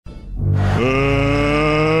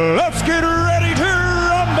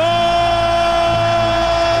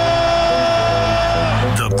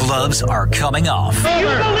gloves are coming off. You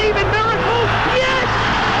believe in miracles? Yes!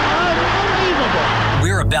 Unbelievable.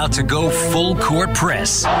 We're about to go full court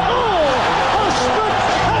press.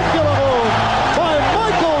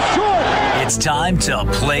 It's time to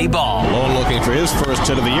play ball. Malone looking for his first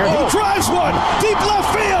hit of the year. He drives one. Deep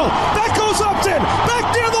left field. That goes Upton.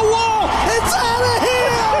 Back near the wall. It's out of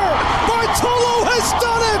here. Bartolo has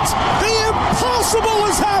done it. The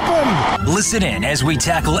impossible has happened. Listen in as we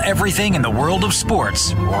tackle everything in the world of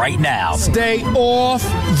sports right now. Stay off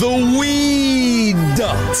the weed.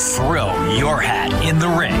 Throw your hat in the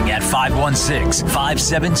ring at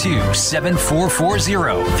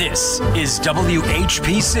 516-572-7440. This is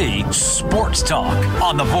WHPC Sports Talk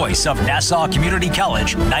on the voice of Nassau Community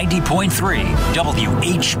College, 90.3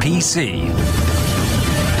 WHPC.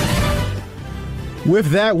 With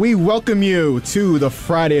that, we welcome you to the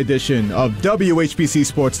Friday edition of WHPC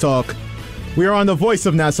Sports Talk. We are on the voice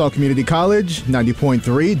of Nassau Community College,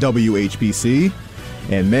 90.3 WHPC.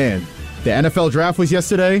 And man, the NFL draft was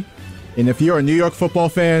yesterday. And if you're a New York football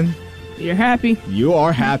fan, you're happy. You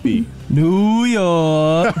are happy. New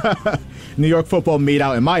York. New York football made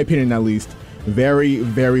out, in my opinion at least, very,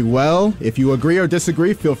 very well. If you agree or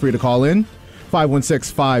disagree, feel free to call in.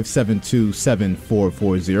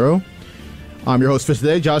 516-572-7440. I'm your host for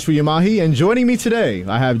today, Joshua Umahi, and joining me today,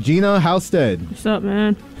 I have Gina Halstead. What's up,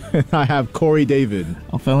 man? I have Kory David.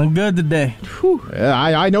 I'm feeling good today. Yeah,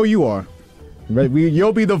 I know you are.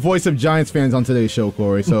 You'll be the voice of Giants fans on today's show,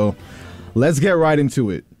 Kory, so let's get right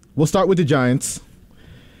into it. We'll start with the Giants.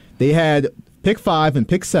 They had pick 5 and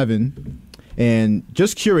pick 7, and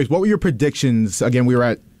just curious, what were your predictions? Again, we were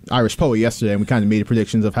at Irish Poet yesterday, and we kind of made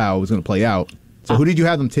predictions of how it was going to play out. So who did you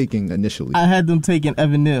have them taking initially? I had them taking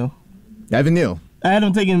Evan Neal. Evan Neal. I had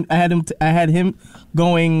him going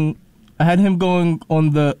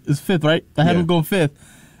on his 5th, right? I had him going 5th,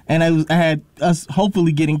 and I had us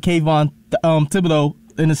hopefully getting Kayvon Thibodeau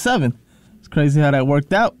in the 7th. It's crazy how that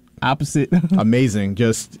worked out. Opposite. Amazing.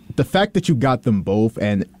 Just the fact that you got them both,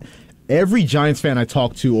 and every Giants fan I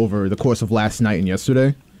talked to over the course of last night and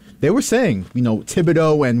yesterday, they were saying,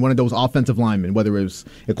 Thibodeau and one of those offensive linemen, whether it was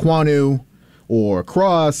Ekwonu or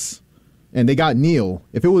Cross, and they got Neal.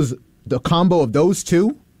 If it was the combo of those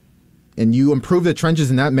two, and you improve the trenches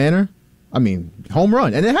in that manner, I mean, home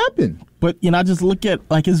run, and it happened. But I just look at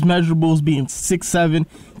his measurables being 6'7".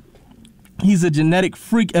 He's a genetic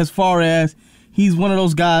freak as far as he's one of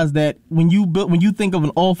those guys that when you think of an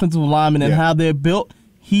offensive lineman and how they're built,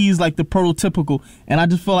 he's like the prototypical. And I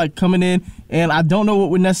just feel like coming in, and I don't know what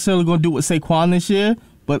we're necessarily going to do with Saquon this year,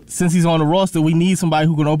 but since he's on the roster, we need somebody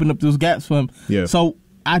who can open up those gaps for him. Yeah. So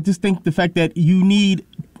I just think the fact that you need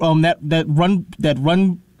that run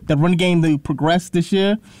game to progress this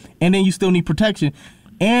year, and then you still need protection.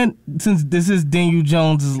 And since this is Daniel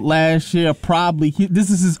Jones' last year, this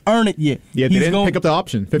is his earn it year. Yeah, they didn't pick up the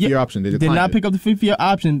option, 50-year option. They did not pick up the 50-year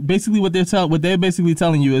option. Basically, what they're basically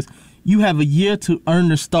telling you is you have a year to earn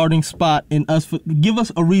the starting spot and give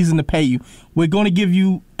us a reason to pay you. We're going to give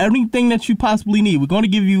you everything that you possibly need. We're going to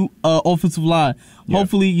give you an offensive line. Yeah.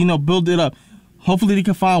 Hopefully, build it up. Hopefully they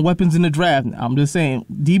can find weapons in the draft. I'm just saying,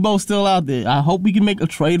 Debo's still out there. I hope we can make a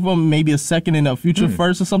trade for him, maybe a second and a future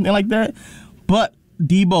first or something like that. But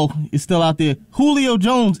Debo is still out there. Julio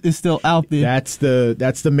Jones is still out there. That's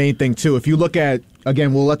the main thing, too. If you look at,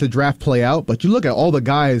 again, we'll let the draft play out, but you look at all the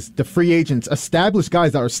guys, the free agents, established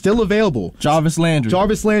guys that are still available. Jarvis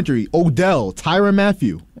Landry, Odell, Tyrann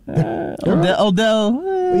Mathieu. Odell.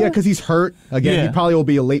 Yeah, because he's hurt. Again, he probably will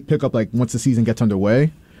be a late pickup once the season gets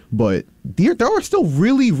underway. But there are still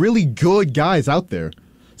really, really good guys out there.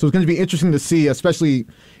 So it's going to be interesting to see, especially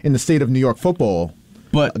in the state of New York football.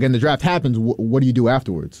 But again, the draft happens. What do you do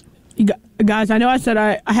afterwards? Guys, I know I said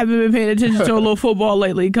I haven't been paying attention to a little football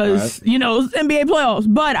lately because, it's NBA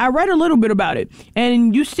playoffs. But I read a little bit about it.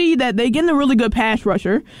 And you see that they're getting a really good pass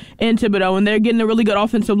rusher in Thibodeau, and they're getting a really good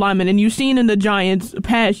offensive lineman. And you've seen in the Giants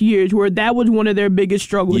past years where that was one of their biggest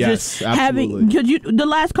struggles. Yes, just absolutely. Because the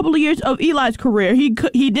last couple of years of Eli's career, he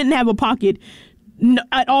didn't have a pocket. An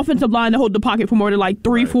offensive line to hold the pocket for more than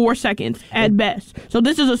 3-4 seconds at best. So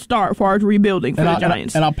this is a start for our rebuilding for the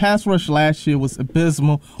Giants. And our pass rush last year was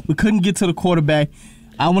abysmal. We couldn't get to the quarterback.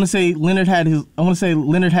 I want to say Leonard had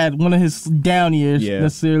one of his down years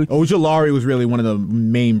necessarily. Ojulari was really one of the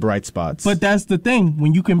main bright spots. But that's the thing.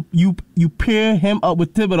 When you pair him up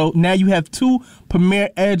with Thibodeau, now you have two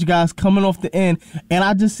premier edge guys coming off the end. And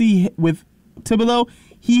I just see with Thibodeau,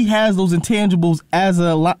 he has those intangibles as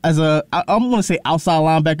I'm going to say outside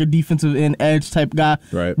linebacker, defensive end edge type guy,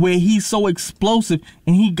 right, where he's so explosive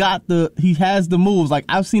and he has the moves. Like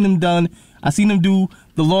I've seen him do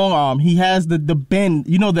the long arm. He has the bend.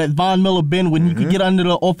 You know, that Von Miller bend when he could get under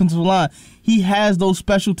the offensive line. He has those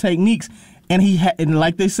special techniques. And and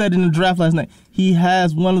like they said in the draft last night, he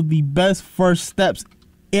has one of the best first steps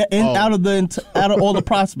out of all the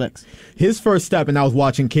prospects. His first step, and I was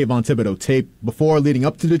watching Kayvon Thibodeau tape before leading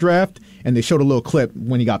up to the draft, and they showed a little clip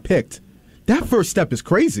when he got picked. That first step is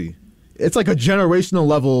crazy. It's like a generational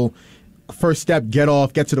level first step, get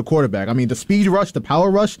off, get to the quarterback. I mean, the speed rush, the power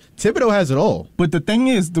rush, Thibodeau has it all. But the thing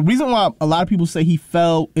is, the reason why a lot of people say he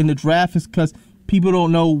fell in the draft is because people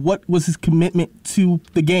don't know what was his commitment to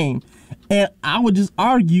the game. And I would just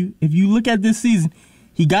argue, if you look at this season,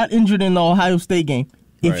 he got injured in the Ohio State game.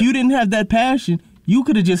 If you didn't have that passion, you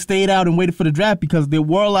could have just stayed out and waited for the draft because there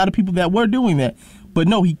were a lot of people that were doing that. But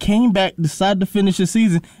no, he came back, decided to finish the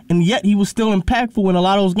season, and yet he was still impactful in a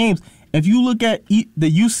lot of those games. If you look at the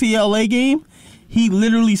UCLA game, he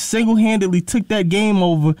literally single-handedly took that game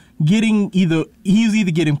over, he was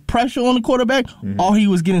either getting pressure on the quarterback or he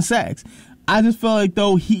was getting sacks. I just felt like,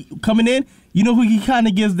 though, he coming in, you know who he kind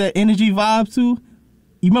of gives that energy vibe to?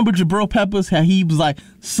 You remember Jabril Peppers, how he was like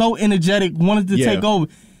so energetic, wanted to take over.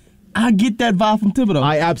 I get that vibe from Thibodeau.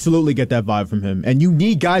 I absolutely get that vibe from him. And you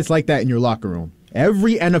need guys like that in your locker room.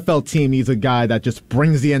 Every NFL team needs a guy that just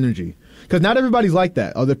brings the energy. Because not everybody's like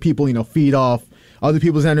that. Other people, feed off other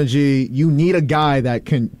people's energy. You need a guy that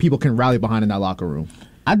people can rally behind in that locker room.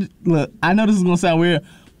 Look, I know this is going to sound weird,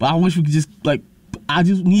 but I wish we could I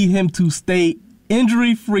just need him to stay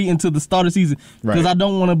injury-free until the start of the season because I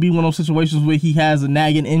don't want to be one of those situations where he has a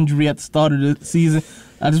nagging injury at the start of the season.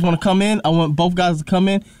 I just want to come in. I want both guys to come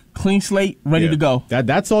in, clean slate, ready to go.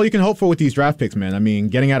 That's all you can hope for with these draft picks, man. I mean,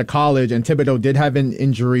 getting out of college, and Thibodeau did have an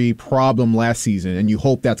injury problem last season, and you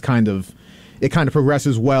hope that's kind of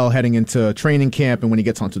progresses well heading into training camp and when he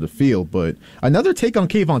gets onto the field. But another take on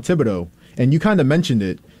Kayvon Thibodeau, and you kind of mentioned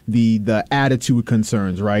it, the attitude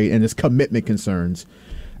concerns, right, and his commitment concerns.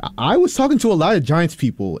 I was talking to a lot of Giants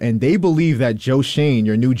people, and they believe that Joe Schoen,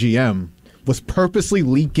 your new GM, was purposely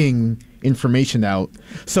leaking information out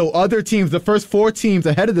so other teams, the first 4 teams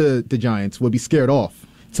ahead of the Giants, would be scared off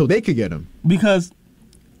so they could get him. Because,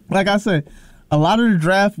 like I said, a lot of the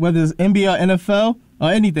draft, whether it's NBA or NFL or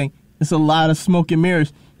anything, it's a lot of smoke and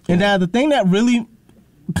mirrors. And now the thing that really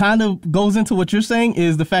kind of goes into what you're saying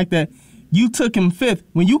is the fact that you took him 5th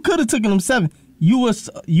when you could have taken him 7th. You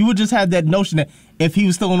would just have that notion that if he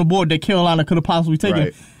was still on the board, that Carolina could have possibly taken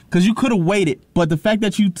him. Because you could have waited. But the fact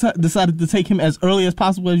that you decided to take him as early as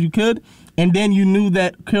possible as you could, and then you knew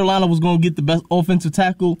that Carolina was going to get the best offensive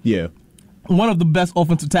tackle. Yeah. One of the best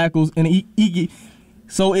offensive tackles in the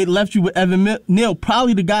so it left you with Evan Neal,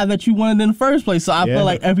 probably the guy that you wanted in the first place. So I feel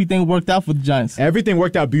like everything worked out for the Giants. Everything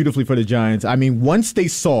worked out beautifully for the Giants. I mean, once they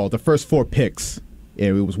saw the first 4 picks,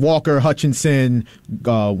 it was Walker, Hutchinson,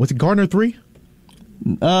 was it Gardner 3?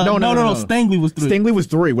 No. Stingley was 3. Stingley was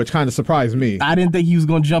 3, which kind of surprised me. I didn't think he was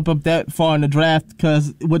going to jump up that far in the draft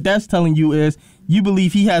because what that's telling you is you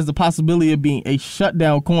believe he has the possibility of being a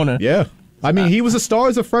shutdown corner. Yeah. I mean, he was a star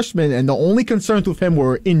as a freshman, and the only concerns with him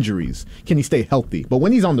were injuries. Can he stay healthy? But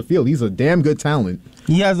when he's on the field, he's a damn good talent.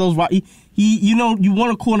 He has those you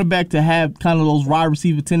want a cornerback to have kind of those wide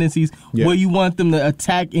receiver tendencies where you want them to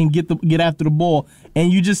attack and get after the ball,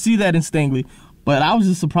 and you just see that in Stingley. But I was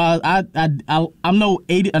just surprised. I know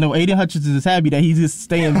Aiden Hutchinson is happy that he's just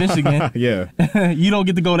staying in Michigan. You don't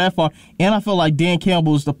get to go that far. And I feel like Dan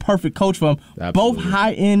Campbell is the perfect coach for him. Absolutely. Both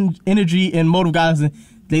high-end energy and motive guys, and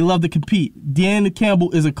they love to compete. Dan Campbell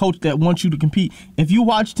is a coach that wants you to compete. If you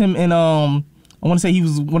watched him in, I want to say he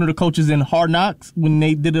was one of the coaches in Hard Knocks when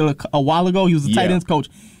they did it a while ago. He was a tight ends coach.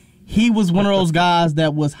 He was one of those guys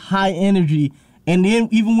that was high energy. And then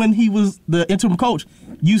even when he was the interim coach,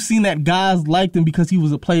 you seen that guys liked him because he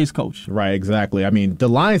was a players coach. Right, exactly. I mean, the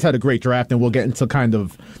Lions had a great draft, and we'll get into kind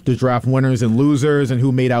of the draft winners and losers and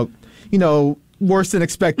who made out, worse than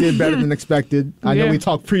expected, better than expected. I know we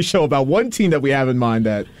talked pre-show about one team that we have in mind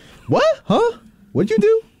that, what? Huh? What'd you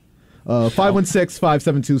do?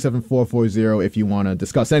 516-572-7440 if you want to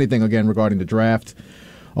discuss anything, again, regarding the draft.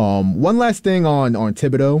 One last thing on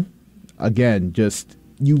Thibodeau. Again, just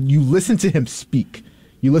you listen to him speak.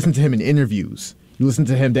 You listen to him in interviews. You listen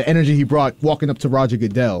to him, the energy he brought walking up to Roger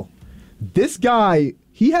Goodell. This guy,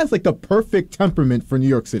 he has like the perfect temperament for New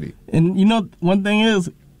York City. And one thing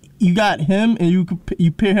is, you got him, and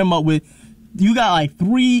you pair him up with, you got like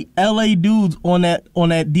 3 LA dudes on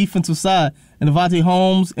that defensive side, and Devontae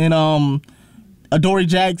Holmes and Adoree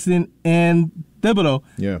Jackson and Thibodeau,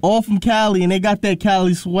 all from Cali, and they got that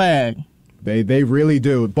Cali swag. They really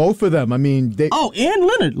do. Both of them. I mean, and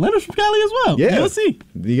Leonard's from Cali as well. Yeah, you'll see.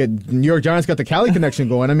 The New York Giants got the Cali connection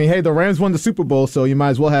going. I mean, hey, the Rams won the Super Bowl, so you might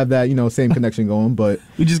as well have that same connection going. But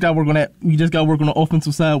we just got to work on that. We just got to work on the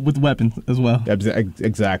offensive side with weapons as well.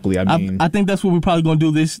 Exactly. I think that's what we're probably going to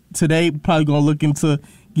do this today. We're probably going to look into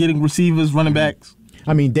getting receivers, running backs.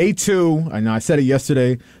 I mean, day 2, I know I said it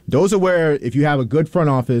yesterday, those are where if you have a good front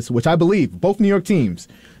office, which I believe, both New York teams,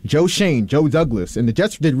 Joe Shane, Joe Douglas, and the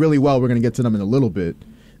Jets did really well. We're going to get to them in a little bit.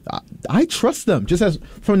 I trust them, just as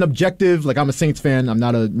from an objective, like I'm a Saints fan, I'm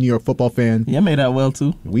not a New York football fan. Yeah, made that well,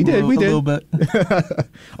 too. We did. A little bit.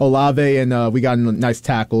 Olave, and we got a nice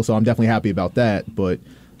tackle, so I'm definitely happy about that. But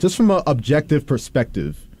just from an objective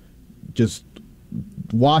perspective, just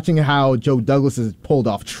watching how Joe Douglas has pulled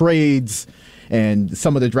off trades, and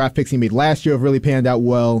some of the draft picks he made last year have really panned out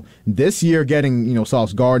well. This year, getting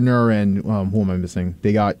Sauce Gardner and who am I missing?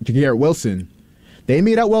 They got Garrett Wilson. They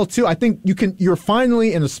made out well too. I think you're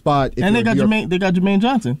finally in a spot. And they got Jermaine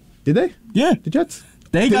Johnson. Did they? Yeah, the Jets.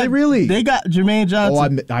 Did they really? They got Jermaine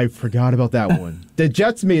Johnson. Oh, I forgot about that one. The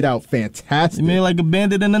Jets made out fantastic. They made like a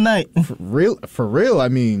bandit in the night. For real. I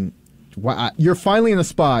mean, you're finally in a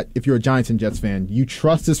spot. If you're a Giants and Jets fan, you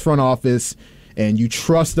trust this front office. And you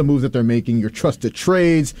trust the moves that they're making. You trust the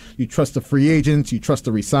trades. You trust the free agents. You trust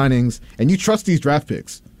the re-signings. And you trust these draft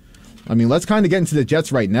picks. I mean, let's kind of get into the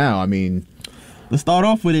Jets right now. I mean, let's start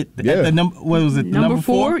off with it. Yeah. What was it? Number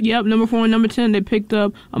 4? Yep, number 4 and number 10. They picked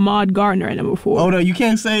up Ahmad Gardner at number 4. Oh, no, you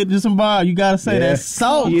can't say just Ahmad. You got to say that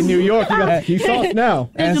Sauce. In New York, he's Sauce now.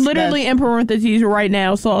 It's literally in parentheses right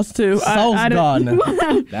now, Sauce too. Sauce Gardner.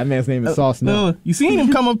 That man's name is Sauce now. You seen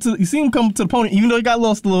him come up to the podium, even though he got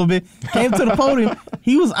lost a little bit. Came to the podium.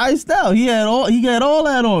 He was iced out. He had all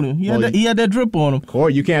that on him. He had that drip on him.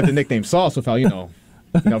 Kory, you can't have the nickname Sauce without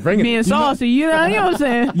bringing being saucy. You know what I'm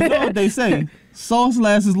saying? You know what they say. Sauce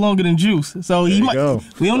lasts longer than juice. So we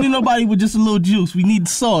don't need nobody with just a little juice. We need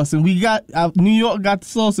sauce, and New York got the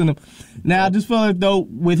sauce in him. Now I just feel like though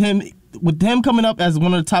with him coming up as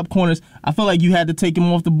one of the top corners, I feel like you had to take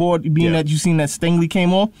him off the board, being that you seen that Stingley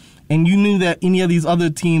came off, and you knew that any of these other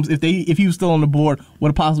teams, if he was still on the board, would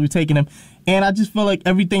have possibly taken him. And I just feel like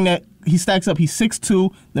everything that he stacks up, he's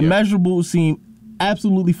 6'2". The measurables seem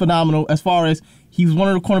absolutely phenomenal as far as he was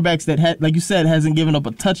one of the cornerbacks that had, like you said, hasn't given up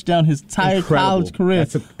a touchdown his entire college career.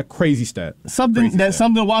 That's a crazy stat. Something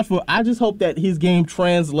to watch for. I just hope that his game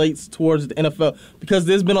translates towards the NFL, because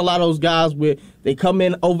there's been a lot of those guys where they come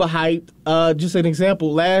in overhyped. Just an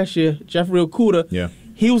example, last year, Jeffrey Okudah,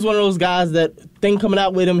 he was one of those guys that thing coming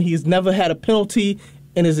out with him, he's never had a penalty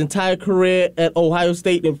in his entire career at Ohio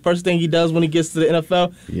State. The first thing he does when he gets to the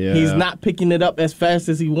NFL, he's not picking it up as fast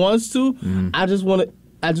as he wants to. I just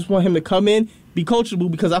want him to come in, be coachable,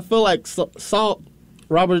 because I feel like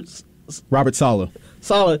Robert Saleh,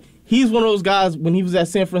 he's one of those guys, when he was at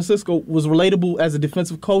San Francisco, was relatable as a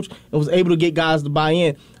defensive coach and was able to get guys to buy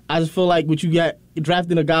in. I just feel like what you got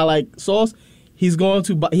drafting a guy like Sauce, he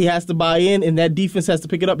has to buy in, and that defense has to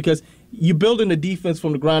pick it up, because you're building the defense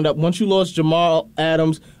from the ground up. Once you lost Jamal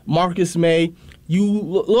Adams, Marcus May, you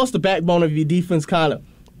lost the backbone of your defense kind of.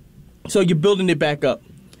 So you're building it back up.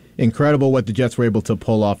 Incredible what the Jets were able to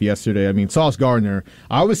pull off yesterday. I mean, Sauce Gardner,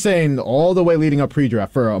 I was saying all the way leading up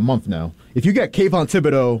pre-draft for a month now, if you get Kayvon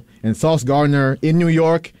Thibodeau and Sauce Gardner in New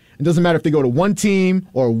York, it doesn't matter if they go to one team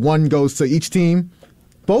or one goes to each team,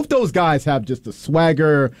 both those guys have just the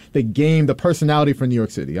swagger, the game, the personality for New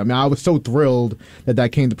York City. I mean, I was so thrilled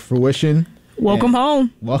that came to fruition. Welcome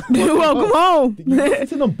home. Welcome home. Listen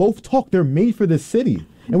to them both talk. They're made for this city.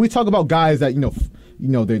 And we talk about guys that,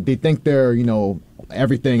 they think they're,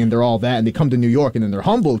 everything and they're all that, and they come to New York and then they're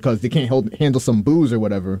humbled because they can't handle some booze or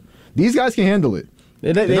whatever. These guys can handle it.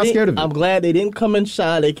 They're not scared of it. I'm glad they didn't come in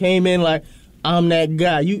shy. They came in like, I'm that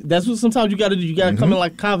guy. That's what sometimes you got to do. You got to come in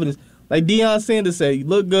like confidence. Like Deion Sanders said, you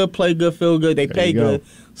look good, play good, feel good, they pay good.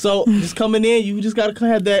 So just coming in, you just got to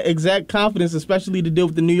have that exact confidence, especially to deal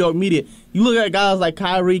with the New York media. You look at guys like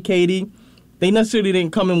Kyrie, KD, they necessarily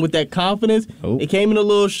didn't come in with that confidence. Oh. They came in a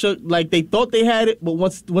little shook, like they thought they had it, but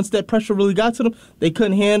once that pressure really got to them, they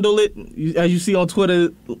couldn't handle it. As you see on Twitter,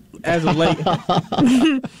 as of late.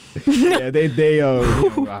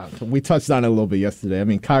 We touched on it a little bit yesterday. I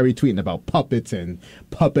mean, Kyrie tweeting about puppets and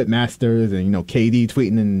puppet masters, and KD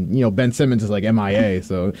tweeting, and Ben Simmons is like MIA.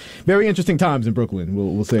 So very interesting times in Brooklyn.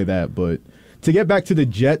 We'll say that. But to get back to the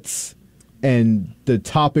Jets and the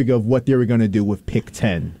topic of what they were going to do with pick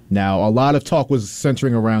 10. Now, a lot of talk was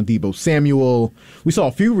centering around Deebo Samuel. We saw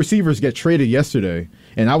a few receivers get traded yesterday.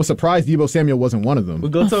 And I was surprised Deebo Samuel wasn't one of them. We're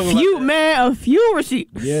gonna talk A few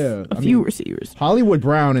receivers. Yeah. A few receivers. Hollywood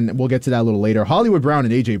Brown, and we'll get to that a little later. Hollywood Brown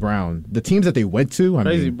and A.J. Brown, the teams that they went to.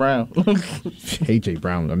 Crazy Brown. A.J.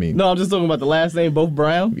 Brown, I mean. No, I'm just talking about the last name, both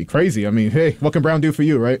Brown. Be crazy. I mean, hey, what can Brown do for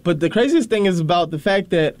you, right? But the craziest thing is about the fact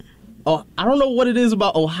that I don't know what it is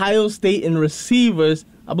about Ohio State and receivers.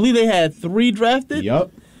 I believe they had 3 drafted.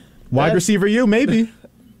 Yup. Wide receiver you, maybe.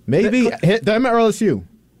 Maybe. Hit them at LSU.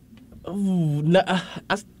 Ooh,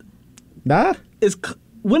 Nah?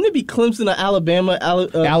 Wouldn't it be Clemson or Alabama?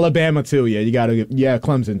 Alabama, too. Yeah, you got to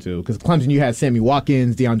Clemson, too. Because Clemson, you had Sammy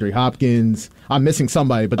Watkins, DeAndre Hopkins. I'm missing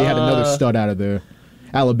somebody, but they had another stud out of there.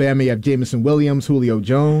 Alabama, you have Jamison Williams, Julio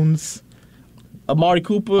Jones. Amari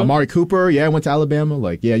Cooper, yeah, went to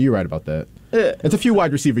Alabama. You're right about that. Yeah. It's a few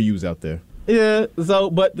wide receiver U's out there. Yeah,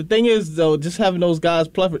 but the thing is, though, just having those guys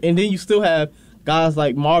plethora, and then you still have guys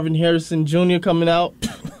like Marvin Harrison Jr. coming out.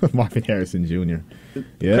 Marvin Harrison Jr.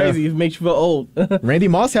 Yeah. Crazy. It makes you feel old. Randy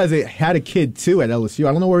Moss had a kid, too, at LSU.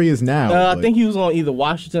 I don't know where he is now. I think he was on either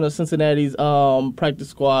Washington or Cincinnati's practice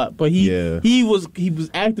squad. But he was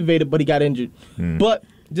activated, but he got injured. But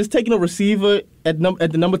just taking a receiver at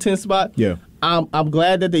the number 10 spot, I'm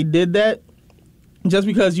glad that they did that. Just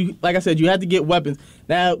because like I said, you had to get weapons.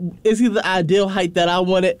 Now, is he the ideal height that I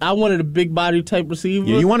wanted? I wanted a big body type receiver.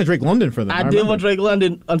 Yeah, you wanted Drake London for them. I did want Drake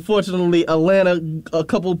London. Unfortunately, Atlanta, a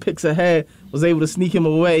couple picks ahead, was able to sneak him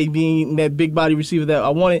away, being that big body receiver that I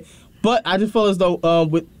wanted. But I just felt as though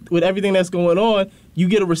with everything that's going on, you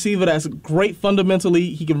get a receiver that's great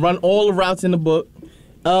fundamentally. He can run all the routes in the book.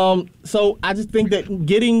 So I just think that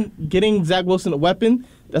getting Zach Wilson a weapon,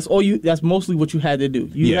 that's mostly what you had to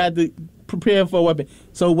do. You had to prepare for a weapon.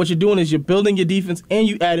 So what you're doing is you're building your defense and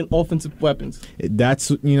you add in offensive weapons. That's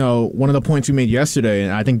one of the points we made yesterday,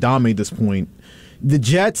 and I think Dom made this point. The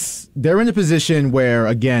Jets, they're in a position where,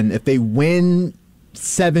 again, if they win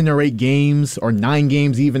 7 or 8 games or 9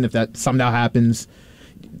 games, even if that somehow happens,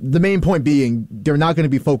 the main point being they're not going to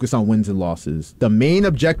be focused on wins and losses. The main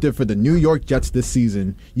objective for the New York Jets this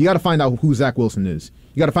season, you got to find out who Zach Wilson is.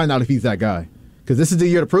 You got to find out if he's that guy. Because this is the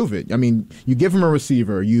year to prove it. I mean, you give him a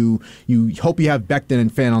receiver. You hope you have Becton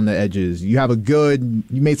and Fan on the edges. You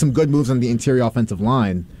made some good moves on the interior offensive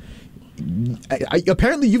line.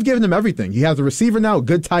 Apparently, you've given him everything. He has a receiver now, a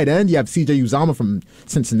good tight end. You have C.J. Uzomah from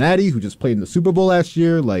Cincinnati, who just played in the Super Bowl last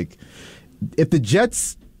year. If the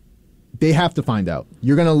Jets, they have to find out.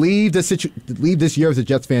 You're going to leave this year as a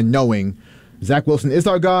Jets fan knowing Zach Wilson is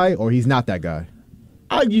our guy or he's not that guy.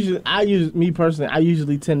 Me personally, I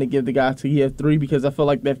usually tend to give the guy to year 3 because I feel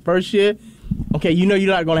like that first year, okay, you're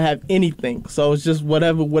not going to have anything. So it's just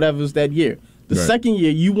whatever's that year. The second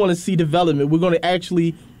year, you want to see development. We're going to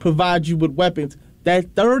actually provide you with weapons.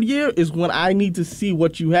 That third year is when I need to see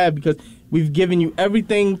what you have because we've given you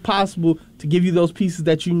everything possible to give you those pieces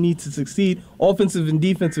that you need to succeed, offensive and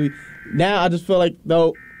defensively. Now I just feel like,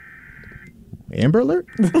 though. Amber Alert?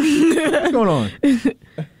 What's going on?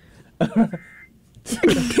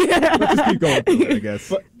 Let's just keep going, I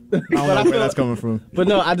guess. I don't know where that's coming from. But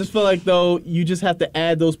no, I just feel like, though, you just have to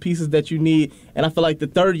add those pieces that you need. And I feel like the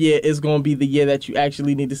third year is going to be the year that you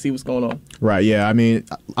actually need to see what's going on. Right, yeah. I mean,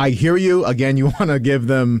 I hear you. Again, you want to give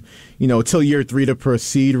them, till year 3 to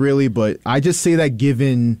proceed, really. But I just say that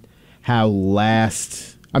given how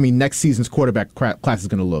next season's quarterback class is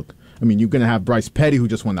going to look. I mean, you're going to have Bryce Petty, who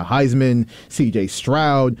just won the Heisman, C.J.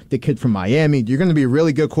 Stroud, the kid from Miami. You're going to be a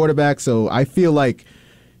really good quarterback. So I feel like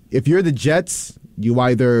if you're the Jets, you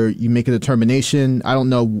make a determination. I don't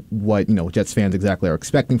know what Jets fans exactly are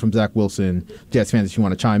expecting from Zach Wilson. Jets fans, if you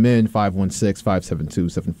want to chime in,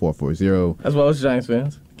 516-572-7440. As well as Giants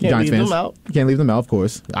fans. Can't leave them out. Can't leave them out, of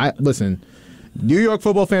course. Listen. New York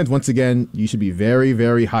football fans, once again, you should be very,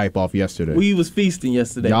 very hype off yesterday. We was feasting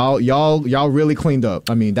yesterday. Y'all really cleaned up.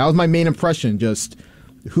 I mean, that was my main impression. Just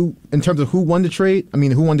in terms of who won the trade. I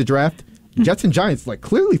mean, who won the draft? Jets and Giants,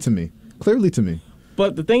 clearly to me.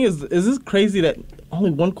 But the thing is this crazy that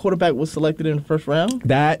only one quarterback was selected in the first round?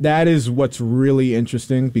 That is what's really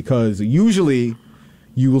interesting because usually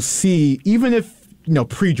you will see, even if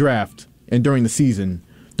pre-draft and during the season,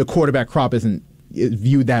 the quarterback crop isn't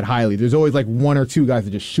viewed that highly. There's always 1 or 2 guys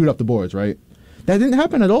that just shoot up the boards, right? That didn't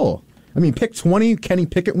happen at all. I mean, pick 20, Kenny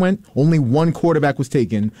Pickett went. Only 1 quarterback was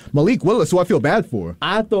taken. Malik Willis, who I feel bad for.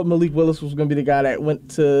 I thought Malik Willis was going to be the guy that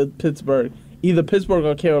went to Pittsburgh. Either Pittsburgh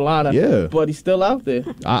or Carolina. Yeah. But he's still out there.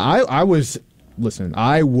 I was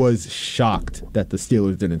shocked that the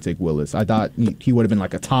Steelers didn't take Willis. I thought he would have been a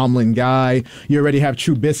Tomlin guy. You already have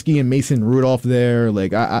Trubisky and Mason Rudolph there.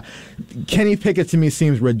 Kenny Pickett to me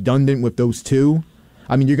seems redundant with those 2.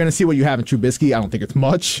 I mean, you're going to see what you have in Trubisky. I don't think it's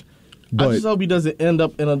much. But I just hope he doesn't end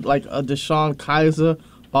up in a Deshaun Kaiser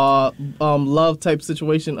Love type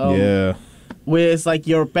situation. Where it's like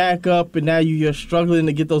you're backup and now you're struggling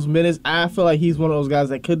to get those minutes. I feel like he's one of those guys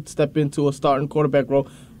that could step into a starting quarterback role.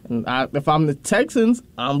 And if I'm the Texans,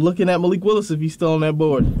 I'm looking at Malik Willis if he's still on that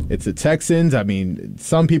board. It's the Texans. I mean,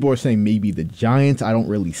 some people are saying maybe the Giants. I don't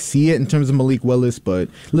really see it in terms of Malik Willis. But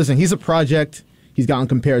listen, he's a project. He's gotten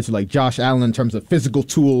compared to like Josh Allen in terms of physical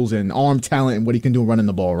tools and arm talent and what he can do running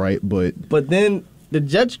the ball, right? But then the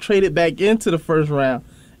Jets traded back into the first round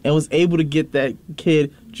and was able to get that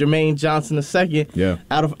kid, Jermaine Johnson II,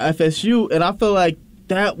 out of FSU. And I feel like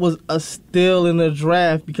that was a steal in the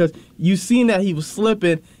draft because you seen that he was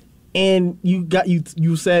slipping, and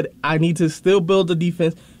you said, I need to still build the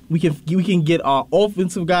defense. We can get our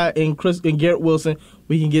offensive guy in Garrett Wilson.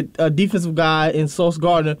 We can get a defensive guy in Sauce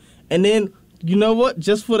Gardner. And then, you know what?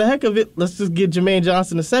 Just for the heck of it, let's just get Jermaine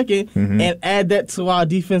Johnson II and add that to our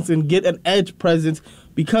defense and get an edge presence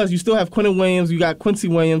because you still have Quentin Williams. You got Quincy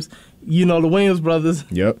Williams, the Williams brothers.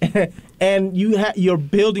 Yep. And you're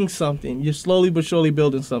building something. You're slowly but surely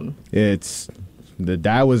building something.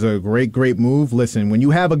 That was a great move. Listen, when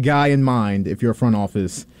you have a guy in mind, if you're a front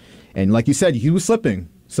office, and like you said, he was slipping.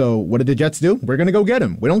 So what did the Jets do? We're going to go get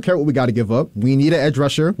him. We don't care what we got to give up. We need an edge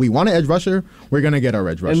rusher. We want an edge rusher. We're going to get our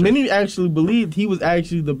edge rusher. And many actually believed he was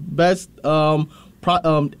actually the best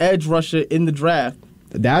edge rusher in the draft.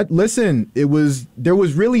 There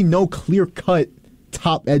was really no clear-cut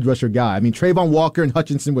top edge rusher guy. I mean, Trayvon Walker and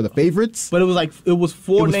Hutchinson were the favorites. But it was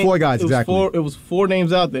four names. Four guys, exactly. It was four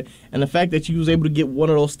names out there. And the fact that you was able to get one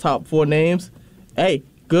of those top four names, hey,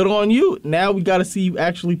 good on you. Now we got to see you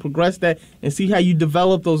actually progress that and see how you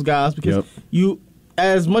develop those guys because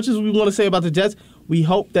as much as we want to say about the Jets, we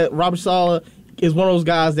hope that Robert Saleh is one of those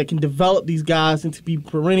guys that can develop these guys into be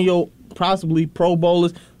perennial, possibly Pro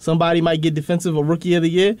Bowlers. Somebody might get defensive or Rookie of the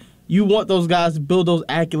Year. You want those guys to build those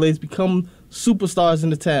accolades, become superstars in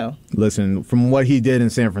the town. Listen, from what he did in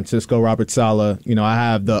San Francisco, Robert Saleh, I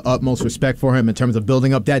have the utmost respect for him in terms of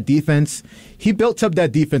building up that defense. He built up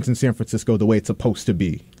that defense in San Francisco the way it's supposed to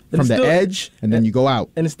be. From the edge, and then you go out.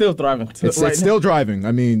 And it's still thriving. It's still driving.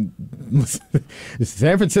 I mean,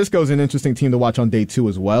 San Francisco is an interesting team to watch on day 2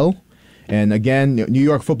 as well. And again, New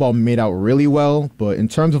York football made out really well. But in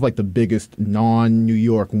terms of like the biggest non-New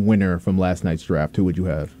York winner from last night's draft, who would you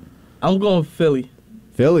have? I'm going Philly.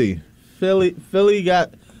 Philly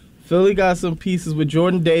got some pieces with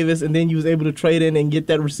Jordan Davis, and then you was able to trade in and get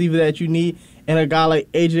that receiver that you need, and a guy like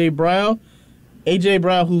A.J. Brown. A.J.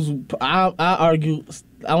 Brown, who's I argue,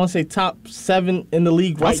 I want to say top 7 in the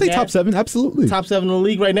league right now. I'll say top 7, absolutely. Top 7 in the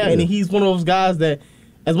league right now, and he's one of those guys that,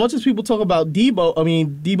 as much as people talk about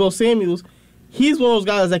Deebo Samuels, he's one of those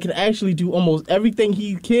guys that can actually do almost everything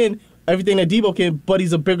everything that Deebo can, but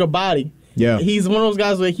he's a bigger body. Yeah. He's one of those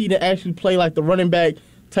guys where he can actually play like the running back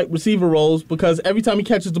type receiver roles because every time he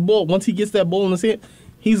catches the ball, once he gets that ball in his hand,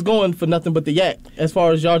 he's going for nothing but the yak as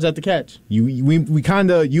far as yards at the catch. You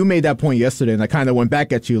made that point yesterday, and I kind of went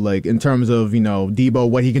back at you like in terms of Deebo,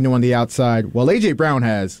 what he can do on the outside. Well, A.J. Brown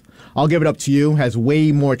I'll give it up to you, has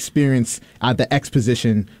way more experience at the X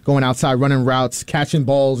position, going outside, running routes, catching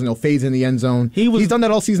balls, fades in the end zone. He's done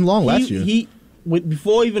that all season long last year.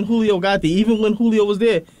 Before even Julio got there, even when Julio was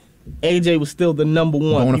there, AJ was still the number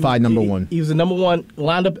one. Bona fide number one. He was the number one,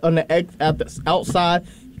 lined up on the X at the outside.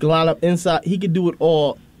 He could line up inside. He could do it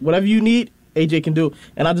all. Whatever you need, AJ can do.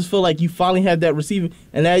 And I just feel like you finally had that receiver,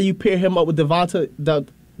 and now you pair him up with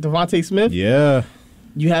Devontae Smith. Yeah.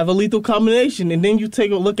 You have a lethal combination, and then you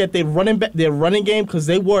take a look at their running game because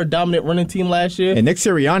they were a dominant running team last year. And Nick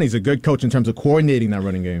Sirianni's a good coach in terms of coordinating that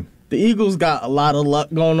running game. The Eagles got a lot of luck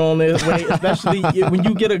going on there, especially when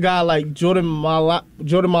you get a guy like Jordan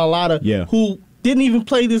Mailata, who didn't even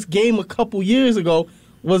play this game a couple years ago,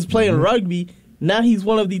 was playing rugby. Now he's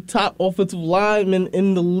one of the top offensive linemen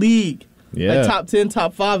in the league. Yeah. Like top 10,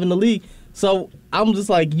 top 5 in the league. So I'm just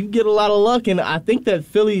like, you get a lot of luck, and I think that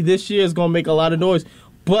Philly this year is going to make a lot of noise.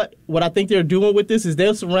 But what I think they're doing with this is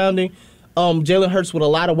they're surrounding Jalen Hurts with a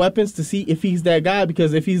lot of weapons to see if he's that guy,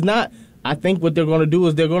 because if he's not, I think what they're going to do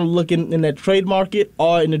is they're going to look in that trade market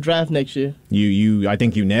or in the draft next year. I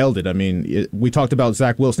think you nailed it. I mean, we talked about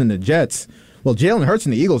Zach Wilson and the Jets. Well, Jalen Hurts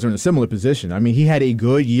and the Eagles are in a similar position. I mean, he had a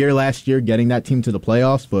good year last year getting that team to the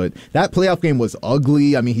playoffs, but that playoff game was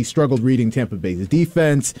ugly. I mean, he struggled reading Tampa Bay's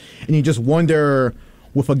defense, and you just wonder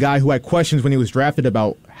with a guy who had questions when he was drafted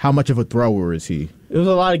about how much of a thrower is he. There was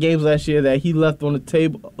a lot of games last year that he left on the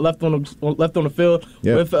table, left on the field,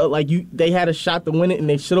 where it felt like they had a shot to win it and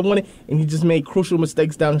they should have won it, and he just made crucial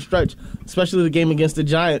mistakes down the stretch, especially the game against the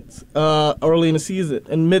Giants early in the season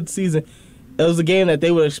and mid-season. It was a game that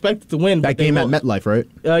they were expected to win. That game at MetLife, right?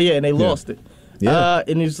 Yeah, and they lost it. Yeah.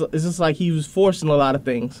 And it's just like he was forcing a lot of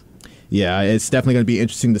things. Yeah, it's definitely going to be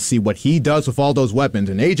interesting to see what he does with all those weapons.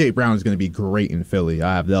 And A.J. Brown is going to be great in Philly.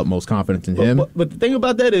 I have the utmost confidence in him. But the thing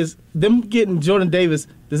about that is, them getting Jordan Davis,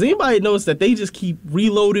 does anybody notice that they just keep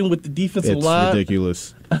reloading with the defensive line? It's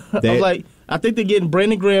ridiculous. I'm like, I think they're getting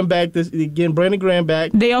Brandon Graham back.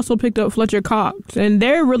 They also picked up Fletcher Cox, and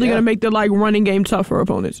they're really going to make the running game tough for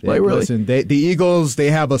opponents. Yeah, really. Listen, the Eagles,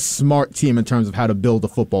 they have a smart team in terms of how to build a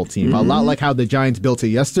football team. Mm-hmm. A lot like how the Giants built it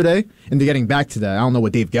yesterday, and they're getting back to that. I don't know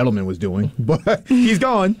what Dave Gettleman was doing, but he's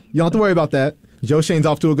gone. You don't have to worry about that. Joe Shane's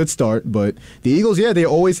off to a good start, but the Eagles, they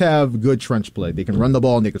always have good trench play. They can run the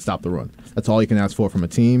ball and they can stop the run. That's all you can ask for from a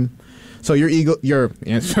team. So your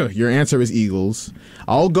answer is Eagles.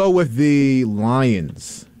 I'll go with the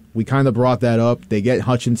Lions. We kind of brought that up. They get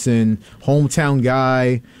Hutchinson, hometown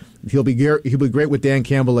guy. He'll be great with Dan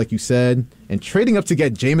Campbell, like you said. And trading up to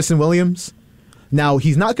get Jamison Williams. Now,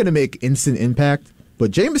 he's not going to make instant impact,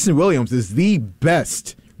 but Jamison Williams is the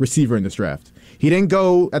best receiver in this draft. He didn't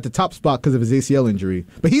go at the top spot because of his ACL injury,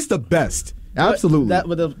 but he's the best. Absolutely.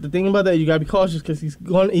 But the thing about that, you got to be cautious because he's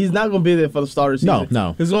not going to be there for the start of the season.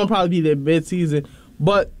 No. He's going to probably be there mid-season.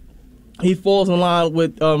 But he falls in line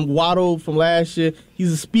with Waddle from last year.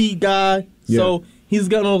 He's a speed guy. Yeah. So he's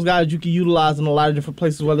got those guys you can utilize in a lot of different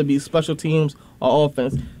places, whether it be special teams or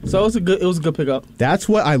offense. So it was a good pickup. That's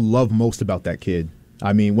what I love most about that kid.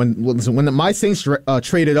 I mean, when my Saints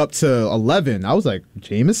traded up to 11, I was like,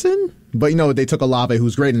 Jameson? But they took Olave,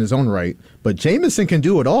 who's great in his own right. But Jameson can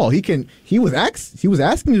do it all. He was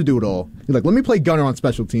asking to do it all. He's like, let me play gunner on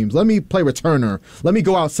special teams. Let me play returner. Let me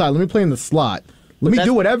go outside. Let me play in the slot. Let me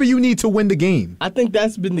do whatever you need to win the game. I think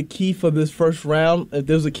that's been the key for this first round. If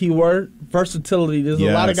there's a key word, versatility. There's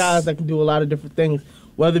a lot of guys that can do a lot of different things,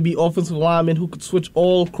 whether it be offensive linemen who could switch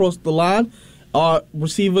all across the line, or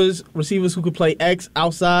receivers who could play X,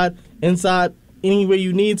 outside, inside, any way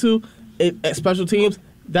you need to. Special teams.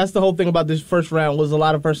 That's the whole thing about this first round, was a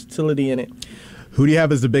lot of versatility in it. Who do you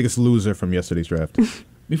have as the biggest loser from yesterday's draft?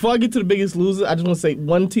 Before I get to the biggest loser, I just want to say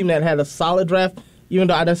one team that had a solid draft, even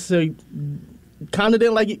though I necessarily kind of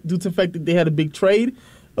didn't like it due to the fact that they had a big trade,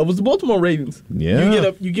 was the Baltimore Ravens.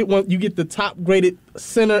 Yeah. You get the top graded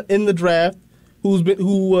center in the draft,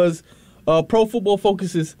 who was Pro Football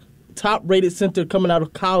Focus's top rated center coming out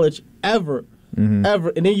of college ever. And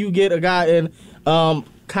then you get a guy in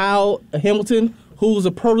Kyle Hamilton, who's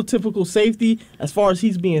a prototypical safety as far as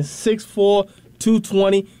he's being 6'4",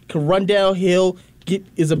 220, can run downhill,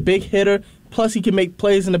 is a big hitter, plus he can make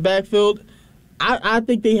plays in the backfield. I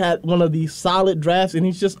think they had one of these solid drafts, and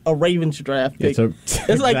he's just a Ravens draft pick.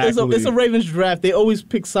 It's a Ravens draft. They always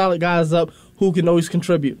pick solid guys up who can always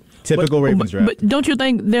contribute. Typical Ravens draft. But don't you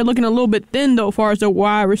think they're looking a little bit thin, though, as far as the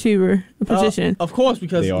wide receiver position? Of course,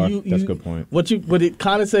 because they are. That's a good point. What it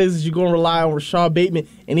kind of says is you're going to rely on Rashad Bateman,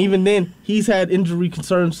 and even then, he's had injury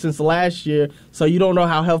concerns since last year, so you don't know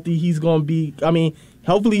how healthy he's going to be. I mean,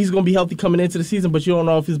 hopefully he's going to be healthy coming into the season, but you don't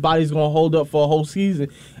know if his body's going to hold up for a whole season.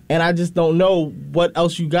 And I just don't know what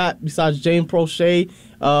else you got besides James Prochet.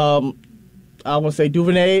 I want to say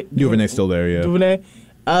Duvernay. Duvernay's still there, yeah. Duvernay.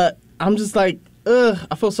 I'm just like,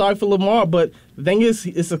 I feel sorry for Lamar, but the thing is,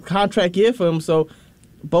 it's a contract year for him, so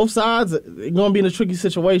both sides are going to be in a tricky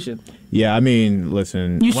situation. Yeah, I mean,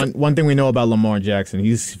 listen, one thing we know about Lamar Jackson,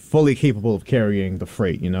 he's fully capable of carrying the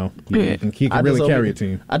freight, He can really carry a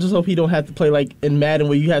team. I just hope he don't have to play like in Madden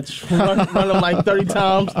where you have to run him like 30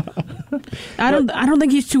 times. I don't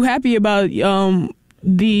think he's too happy about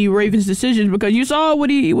the Ravens' decisions, because you saw what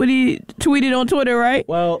he tweeted on Twitter, right?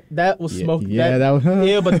 Well, that was smoke. That was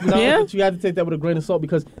but you have to take that with a grain of salt,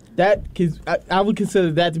 because I would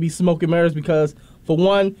consider that to be smoke and mirrors, because for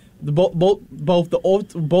one, both the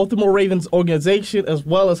Baltimore Ravens organization as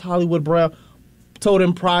well as Hollywood Brown told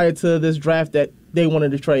him prior to this draft that they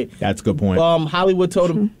wanted to trade. That's a good point. Hollywood told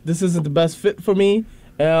him this isn't the best fit for me.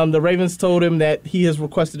 The Ravens told him that he has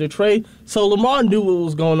requested a trade. So Lamar knew what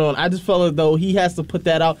was going on. I just felt as though he has to put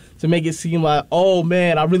that out to make it seem like, oh,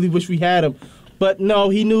 man, I really wish we had him. But no,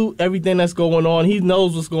 he knew everything that's going on. He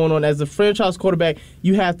knows what's going on. As a franchise quarterback,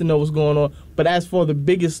 you have to know what's going on. But as for the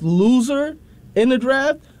biggest loser in the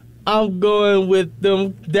draft, I'm going with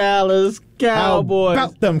them Dallas Cowboys. How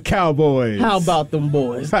about them Cowboys? How about them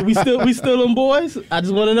boys? We still them boys? I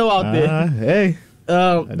just want to know out there. Hey,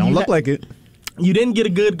 it don't look like it. You didn't get a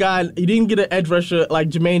good guy. You didn't get an edge rusher like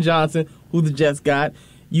Jermaine Johnson, who the Jets got.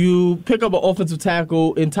 You pick up an offensive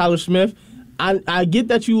tackle in Tyler Smith. I get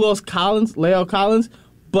that you lost La'el Collins,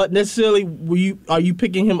 but necessarily are you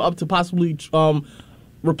picking him up to possibly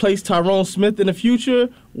replace Tyrone Smith in the future?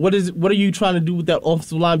 What are you trying to do with that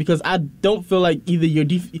offensive line? Because I don't feel like either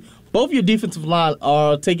both your defensive line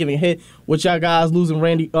are taking a hit with y'all guys losing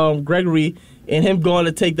Randy Gregory and him going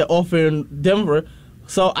to take the offer in Denver.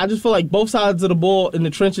 So I just feel like both sides of the ball in the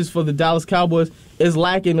trenches for the Dallas Cowboys is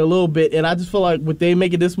lacking a little bit. And I just feel like with they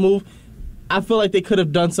making this move, I feel like they could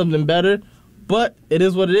have done something better. But it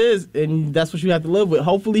is what it is, and that's what you have to live with.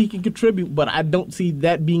 Hopefully he can contribute, but I don't see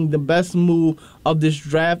that being the best move of this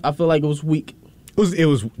draft. I feel like it was weak. It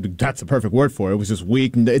was. That's the perfect word for it. It was just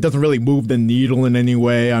weak, and it doesn't really move the needle in any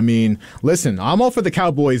way. I mean, listen, I'm all for the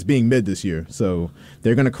Cowboys being mid this year, so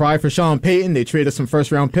they're going to cry for Sean Payton. They traded some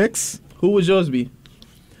first-round picks. Who would yours be?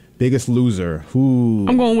 Biggest loser. Who?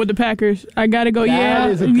 I'm going with the Packers. I gotta go.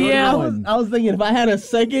 That is a good one. I was thinking if I had a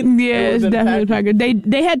second, it's definitely the Packers.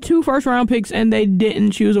 They had 2 first-round picks and they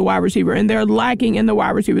didn't choose a wide receiver, and they're lacking in the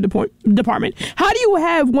wide receiver department. How do you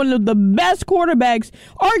have one of the best quarterbacks,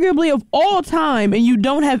 arguably of all time, and you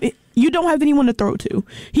don't have anyone to throw to?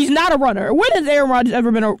 He's not a runner. When has Aaron Rodgers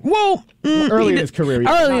ever been early in his career?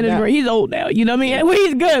 He's old now. You know what I mean? Well,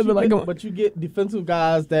 he's good, but you get defensive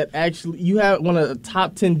guys that actually you have one of the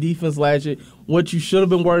top 10 defense last year. What you should have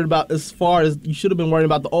been worried about, as far as you should have been worried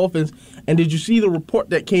about the offense. And did you see the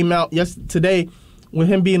report that came out today with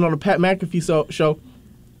him being on the Pat McAfee show?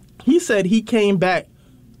 He said he came back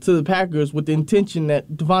to the Packers with the intention that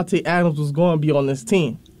Devontae Adams was going to be on this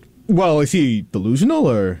team. Well, is he delusional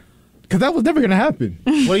or? Because that was never going to happen.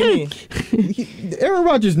 What do you mean? Aaron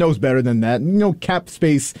Rodgers knows better than that. Cap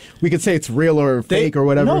space, we could say it's real or fake or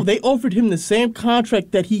whatever. No, they offered him the same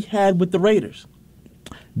contract that he had with the Raiders.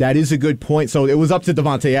 That is a good point. So it was up to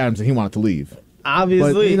Devontae Adams and he wanted to leave.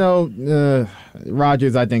 Obviously. But,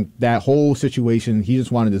 Rodgers, I think that whole situation, he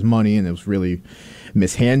just wanted his money and it was really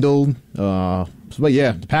mishandled. But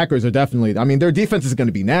yeah, the Packers are definitely, their defense is going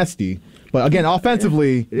to be nasty. But again,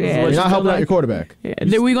 offensively, you're not helping out your quarterback.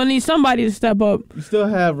 Yeah, we're gonna need somebody to step up. You still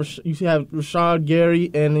have Rashawn Gary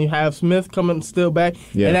and you have Smith coming still back.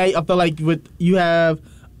 Yeah. And I feel like you have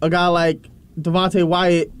a guy like Devontae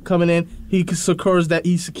Wyatt coming in. He secures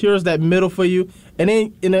that middle for you. And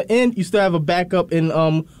then in the end, you still have a backup in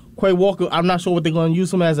Quay Walker. I'm not sure what they're going to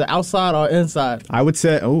use him as, an outside or inside. I would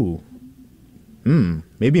say,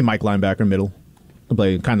 maybe Mike linebacker middle. He'll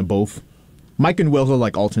play kind of both. Mike and Will will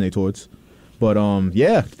alternate towards. But,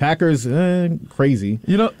 Packers, crazy.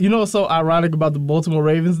 You know what's so ironic about the Baltimore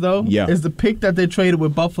Ravens, though? Yeah. Is the pick that they traded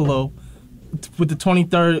with Buffalo with the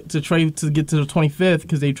 23rd to trade to get to the 25th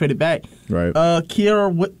because they traded back. Right.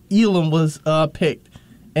 Kiera Elam was picked.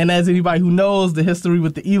 And as anybody who knows the history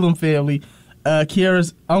with the Elam family,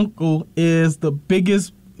 Kiera's uncle is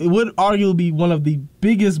it would arguably be one of the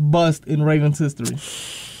biggest busts in Ravens history.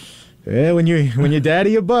 Yeah, when your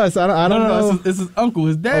daddy a bust, I don't know. It's his uncle.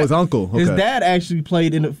 His dad. Oh, his uncle. Okay. His dad actually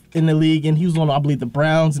played in the league, and he was on, I believe, the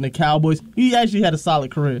Browns and the Cowboys. He actually had a solid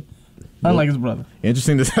career, unlike his brother.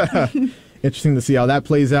 Interesting to see how that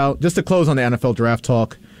plays out. Just to close on the NFL draft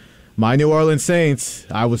talk, my New Orleans Saints.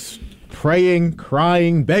 I was praying,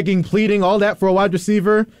 crying, begging, pleading, all that for a wide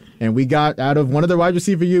receiver, and we got out of one of their wide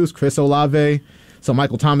receiver use, Chris Olave. So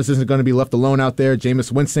Michael Thomas isn't going to be left alone out there.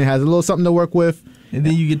 Jameis Winston has a little something to work with. And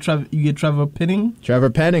then you get Trevor Penning. Trevor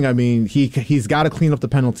Penning, he's got to clean up the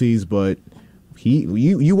penalties, but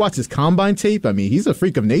you watch his combine tape, he's a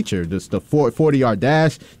freak of nature. Just the 40-yard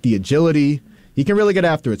dash, the agility. He can really get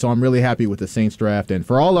after it, so I'm really happy with the Saints draft. And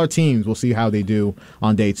for all our teams, we'll see how they do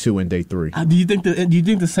on day 2 and day 3. Do you think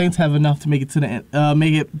the Saints have enough to make it to the end,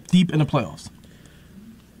 make it deep in the playoffs?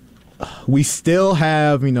 We still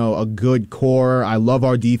have, a good core. I love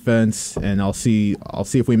our defense, and I'll see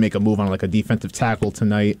if we make a move on a defensive tackle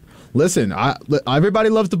tonight. Listen, everybody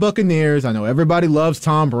loves the Buccaneers. I know everybody loves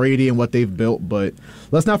Tom Brady and what they've built, but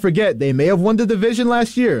let's not forget they may have won the division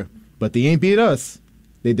last year, but they ain't beat us.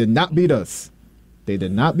 They did not beat us.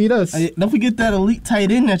 Don't forget that elite tight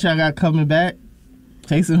end that y'all got coming back.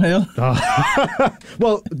 Taysom Hill.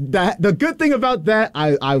 Well, the good thing about that,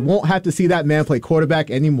 I won't have to see that man play quarterback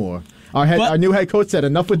anymore. Our new head coach said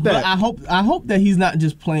enough with that. I hope that he's not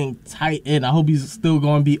just playing tight end. I hope he's still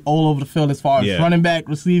going to be all over the field as far as running back,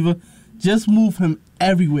 receiver. Just move him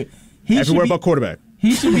everywhere. Everywhere but quarterback.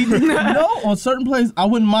 He should be on certain plays. I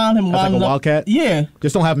wouldn't mind him lining like a wildcat. Yeah,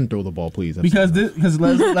 just don't have him throw the ball, please. Because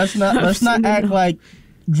let's not act like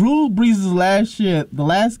Drew Brees' last year, the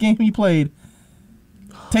last game he played.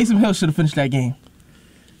 Taysom Hill should have finished that game.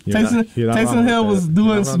 Taysom Hill was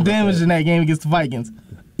doing some damage in that game against the Vikings.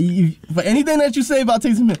 For anything that you say about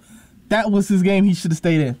Taysom Hill, that was his game. He should have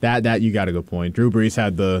stayed in. That you got a good point. Drew Brees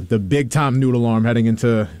had the big time noodle arm heading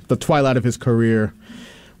into the twilight of his career.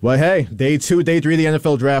 Well, hey, day 2, day 3 of the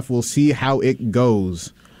NFL draft. We'll see how it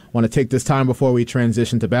goes. Want to take this time before we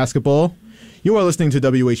transition to basketball. You are listening to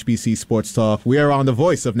WHPC Sports Talk. We are on the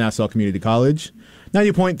voice of Nassau Community College,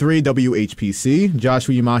 90.3 WHPC.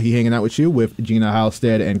 Joshua Umahi hanging out with you with Gina,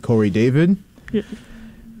 Halstead, and Kory David. Yeah.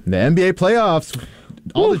 The NBA playoffs,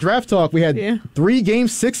 all the draft talk. We had 3 Game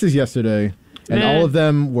 6s yesterday, and all of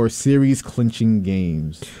them were series-clinching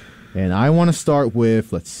games. And I want to start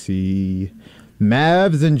with, let's see,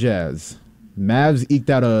 Mavs and Jazz. Mavs eked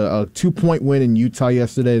out a 2-point win in Utah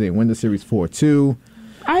yesterday. They win the series 4-2.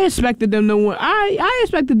 I expected them to win. I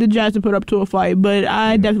expected the Jazz to put up to a fight, but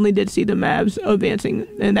I definitely did see the Mavs advancing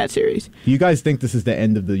in that series. Do you guys think this is the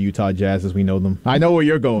end of the Utah Jazz as we know them? I know where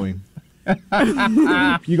you're going.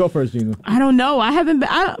 You go first, Gina. I don't know. I haven't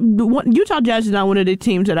been. Utah Jazz is not one of the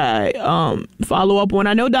teams that I follow up on.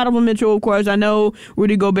 I know Donovan Mitchell, of course. I know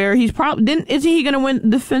Rudy Gobert. He's probably isn't he going to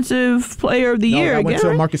win Defensive Player of the Year again? I went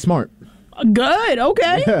to Marcus Smart. Good.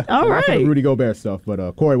 Okay. Yeah, all right. The Rudy Gobert stuff.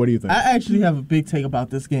 But Kory, what do you think? I actually have a big take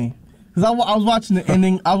about this game because I was watching the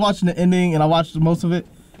ending. I was watching the ending, and I watched most of it.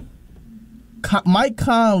 Mike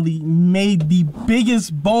Conley made the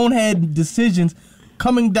biggest bonehead decisions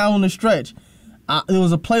coming down the stretch. There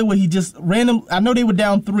was a play where he just I know they were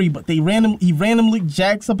down 3, but he randomly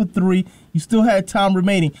jacks up a 3. You still had time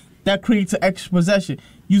remaining. That creates an extra possession.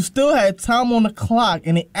 You still had time on the clock,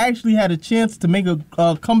 and they actually had a chance to make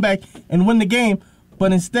a comeback and win the game.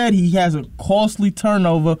 But instead, he has a costly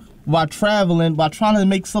turnover while trying to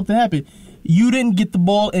make something happen. You didn't get the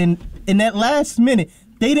ball in that last minute.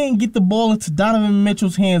 They didn't get the ball into Donovan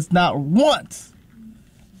Mitchell's hands not once.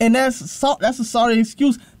 And that's a sorry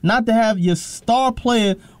excuse not to have your star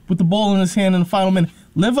player with the ball in his hand in the final minute.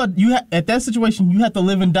 At that situation, you have to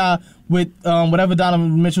live and die with whatever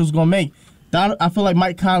Donovan Mitchell's going to make. I feel like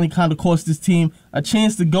Mike Conley kind of cost his team a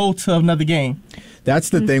chance to go to another game. That's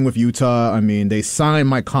the thing with Utah. I mean, they signed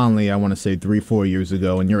Mike Conley, I want to say 3-4 years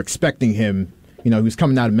ago, and you're expecting him. He was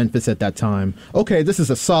coming out of Memphis at that time. Okay, this is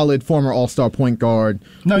a solid former All-Star point guard.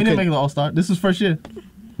 No, he didn't make it All-Star. This is first year.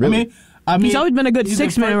 Really? I mean, he's always been a good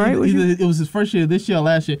 6-man, right? It was his first year this year or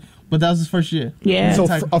last year, but that was his first year. Yeah. So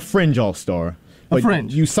a fringe all-star. A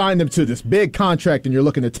fringe. You signed him to this big contract, and you're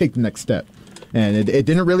looking to take the next step. And it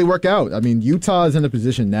didn't really work out. I mean, Utah is in a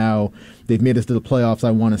position now. They've made it to the playoffs,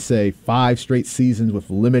 I want to say, 5 straight seasons with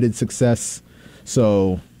limited success.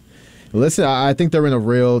 So, listen, I think they're in a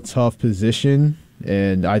real tough position.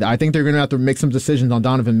 And I think they're going to have to make some decisions on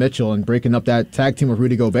Donovan Mitchell and breaking up that tag team with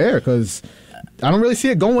Rudy Gobert because I don't really see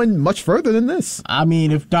it going much further than this. I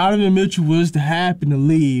mean, if Donovan Mitchell was to happen to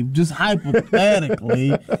leave, just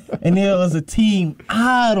hypothetically, and there was a team,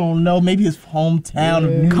 I don't know, maybe his hometown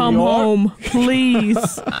of New Come York. home,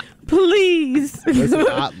 please. Please. Listen,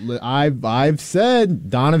 I've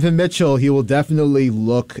said Donovan Mitchell, he will definitely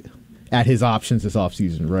look at his options this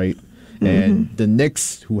offseason, right? And the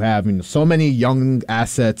Knicks, who have so many young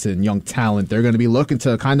assets and young talent, they're going to be looking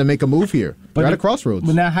to kind of make a move here. They're at a crossroads.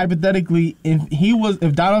 But now, hypothetically,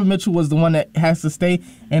 if Donovan Mitchell was the one that has to stay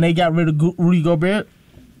and they got rid of Rudy Gobert,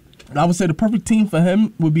 I would say the perfect team for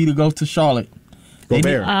him would be to go to Charlotte.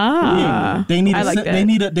 Gobert. They need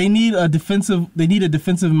a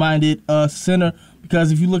defensive minded center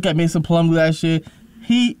because if you look at Mason Plumlee last year,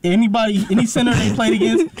 any center they played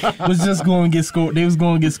against was just going to get scored. They was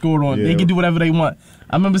going to get scored on. Yeah. They can do whatever they want.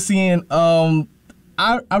 I remember seeing I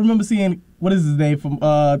remember seeing what is his name from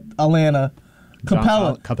Atlanta,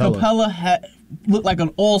 Capella. Capella looked like an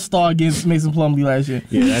all-star against Mason Plumlee last year.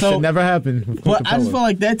 Yeah, that should never happen. But I just feel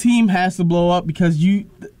like that team has to blow up because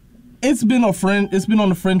it's been on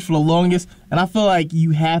the fringe for the longest, and I feel like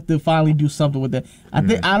you have to finally do something with that.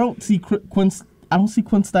 I don't see Quinn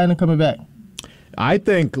Snyder coming back. I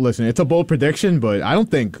think, listen, it's a bold prediction, but I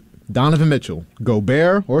don't think Donovan Mitchell,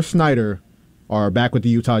 Gobert, or Snyder are back with the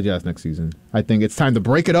Utah Jazz next season. I think it's time to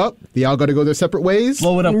break it up. They all got to go their separate ways.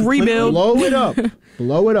 Blow it up. Rebuild. Blow it up.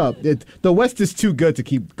 Blow it up. The West is too good to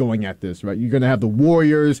keep going at this, right? You're going to have the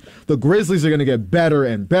Warriors. The Grizzlies are going to get better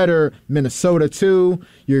and better. Minnesota, too.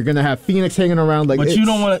 You're going to have Phoenix hanging around. You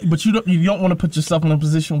don't want to put yourself in a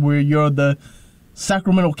position where you're the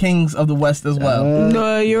Sacramento Kings of the West as well.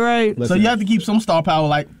 No, you're right. So you have to keep some star power.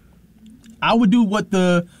 Like, I would do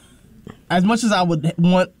as much as I would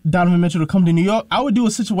want Donovan Mitchell to come to New York, I would do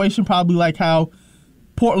a situation probably like how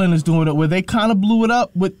Portland is doing it, where they kind of blew it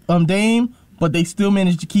up with Dame, but they still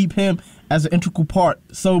managed to keep him as an integral part.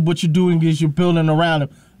 So what you're doing is you're building around him.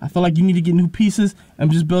 I feel like you need to get new pieces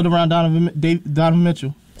and just build around Donovan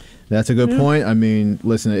Mitchell. That's a good point. I mean,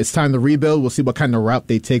 listen, it's time to rebuild. We'll see what kind of route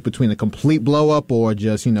they take between a complete blow-up or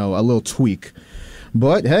just, a little tweak.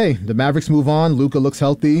 But hey, the Mavericks move on. Luka looks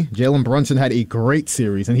healthy. Jalen Brunson had a great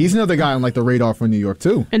series, and he's another guy on like the radar for New York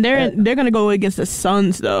too. And they're going to go against the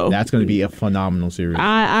Suns though. That's going to be a phenomenal series.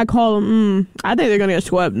 I call them. I think they're going to get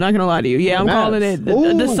swept. Not going to lie to you. Yeah, I'm calling it.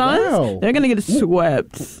 The Suns. Wow. They're going to get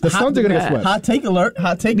swept. The Suns are going to get swept. Hot take alert.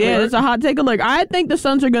 Yeah, it's a hot take alert. I think the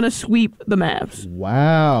Suns are going to sweep the Mavs.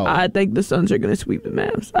 Wow. I think the Suns are going to sweep the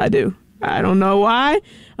Mavs. I do. I don't know why.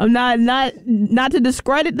 I'm not to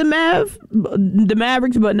discredit the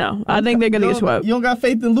Mavericks, but no, I think they're gonna get swept. You don't got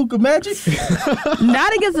faith in Luka Magic?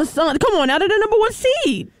 Not against the Suns. Come on, now they're the number 1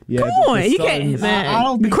 seed. Yeah, Come on, you can't, man. I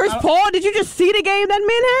don't think Chris Paul, did you just see the game that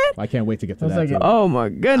man had? I can't wait to get to that. like too. Oh my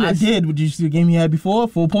goodness. I did. Did you see the game he had before?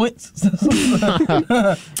 4 points.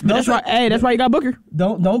 That's right. Hey, that's why you got Booker.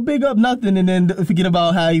 Don't big up nothing and then forget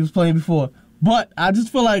about how he was playing before. But I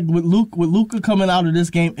just feel like with Luka coming out of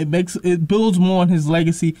this game, it builds more on his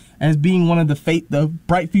legacy as being one of the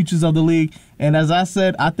bright futures of the league. And as I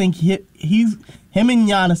said, I think him and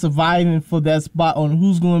Giannis are vying for that spot on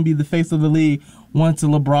who's going to be the face of the league once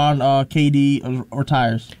LeBron, KD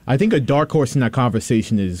retires. I think a dark horse in that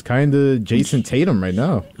conversation is kind of Jason Tatum right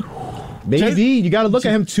now. Maybe you got to look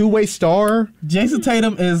at him, two-way star. Jason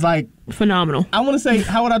Tatum is like phenomenal. I want to say,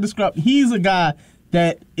 how would I describe? He's a guy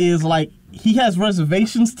that is like. He has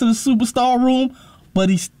reservations to the superstar room, but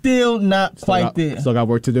he's still not quite there. Still got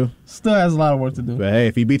work to do? Still has a lot of work to do. But hey,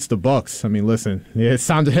 if he beats the Bucks, I mean, listen, it's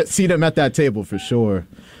time to see them at that table for sure.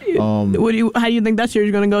 How do you think that series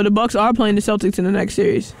is going to go? The Bucks are playing the Celtics in the next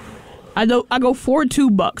series. I go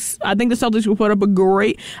 4-2 Bucks. I think the Celtics will put up a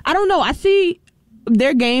great. I don't know. I see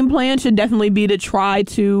their game plan should definitely be to try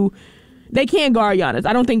to. They can't guard Giannis.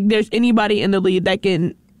 I don't think there's anybody in the league that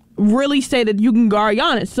can really say that you can guard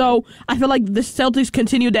Giannis. So I feel like the Celtics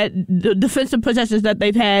continue the defensive possessions that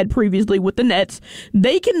they've had previously with the Nets.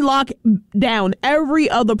 They can lock down every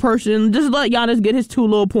other person, just let Giannis get his 2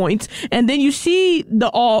 little points, and then you see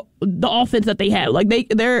the offense that they have. Like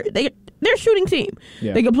they're a shooting team.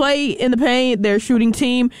 Yeah. They can play in the paint. They're a shooting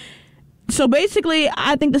team. So basically,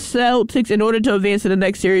 I think the Celtics, in order to advance to the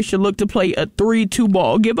next series, should look to play a 3-2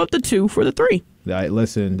 ball. Give up the 2 for the 3.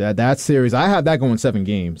 Listen, that series, I have that going 7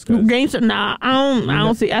 games. Games? Nah, I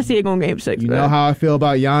don't see. I see it going Game 6. You know how I feel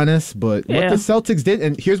about Giannis, but what the Celtics did,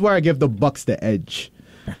 and here's where I give the Bucks the edge.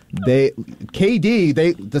 What the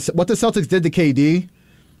Celtics did to KD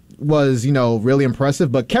was, really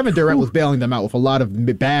impressive, but Kevin Durant was bailing them out with a lot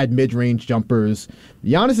of bad mid-range jumpers.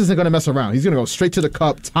 Giannis isn't going to mess around. He's going to go straight to the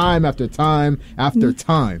cup time after time after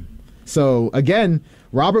time. So, again,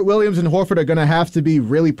 Robert Williams and Horford are going to have to be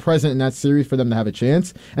really present in that series for them to have a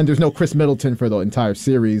chance. And there's no Chris Middleton for the entire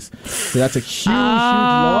series. So that's a huge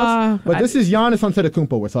loss. But this is Giannis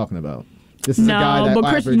Antetokounmpo we're talking about. This is a guy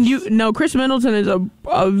that Chris Middleton is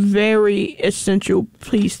a very essential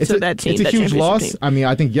piece to that team. It's a huge loss. Team. I mean,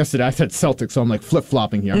 I think yesterday I said Celtics, so I'm like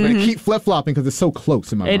flip-flopping here. I'm going to keep flip-flopping because it's so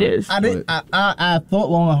close in my mind. It is. I thought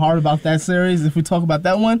long and hard about that series, if we talk about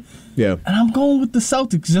that one. Yeah. And I'm going with the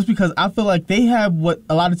Celtics just because I feel like they have what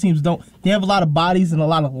a lot of teams don't. They have a lot of bodies and a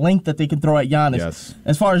lot of length that they can throw at Giannis. Yes.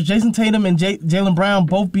 As far as Jason Tatum and Jaylen Brown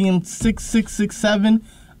both being 6'6",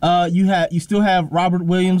 6'7", you still have Robert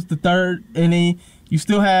Williams III, and then you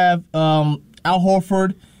still have Al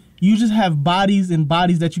Horford. You just have bodies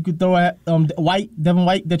that you could throw at Devin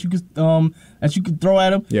White that you could throw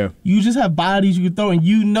at him. Yeah. You just have bodies you could throw, and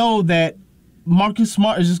you know that Marcus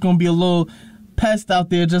Smart is just going to be a little pest out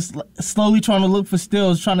there, just slowly trying to look for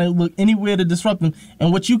steals, trying to look anywhere to disrupt them.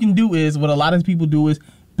 And what you can do is, what a lot of people do is,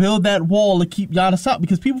 build that wall to keep Giannis out,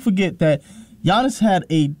 because people forget that Giannis had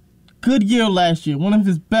a good year last year, one of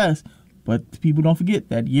his best, but people don't forget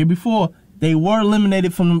that year before they were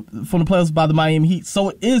eliminated from the playoffs by the Miami Heat. So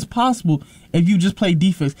it is possible if you just play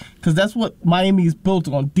defense, because that's what Miami is built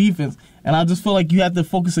on, defense. And I just feel like you have to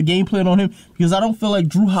focus a game plan on him, because I don't feel like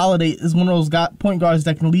Drew Holiday is one of those point guards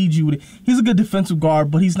that can lead you with it. He's a good defensive guard,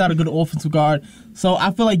 but he's not a good offensive guard. So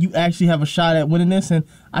I feel like you actually have a shot at winning this, and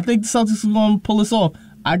I think the Celtics are going to pull this off.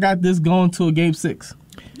 I got this going to a Game 6.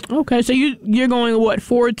 Okay, so you're going, 4-2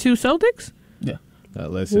 Celtics? Yeah.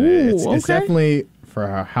 Listen, it's definitely,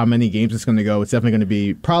 for how many games it's going to go, it's definitely going to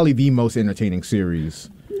be probably the most entertaining series.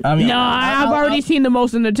 I mean, I've already seen the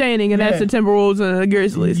most entertaining, and that's the Timberwolves and the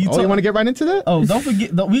Grizzlies. You want to get right into that? Oh, don't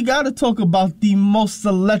forget, we got to talk about the most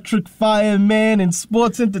electrifying man in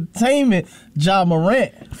sports entertainment, Ja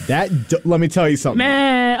Morant. Let me tell you something.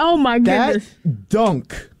 Man, oh my goodness. That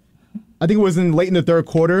dunk, I think it was late in the third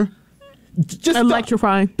quarter. Just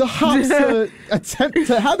electrifying. The hops to attempt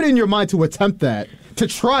to have it in your mind to attempt that, to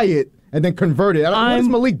try it, and then converted. What is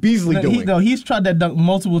Malik Beasley doing? He's tried that dunk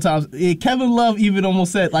multiple times. Kevin Love even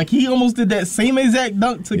almost said, like, he almost did that same exact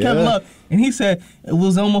dunk to Kevin Love, and he said it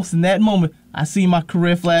was almost in that moment I see my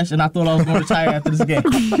career flash, and I thought I was going to retire after this game.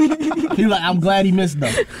 He's like, I'm glad he missed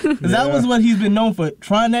dunk. Because that was what he's been known for,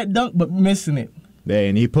 trying that dunk but missing it. Yeah,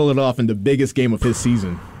 and he pulled it off in the biggest game of his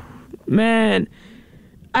season. Man,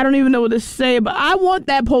 I don't even know what to say, but I want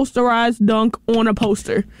that posterized dunk on a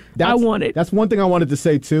poster. I want it. That's one thing I wanted to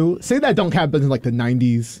say, too. Say that dunk happened in, like, the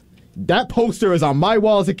 90s. That poster is on my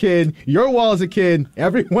wall as a kid, your wall as a kid.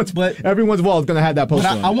 Everyone's wall is going to have that poster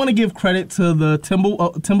on. I want to give credit to the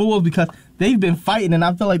Timberwolves because they've been fighting, and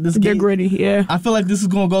I feel like this game... They're gritty, yeah. I feel like this is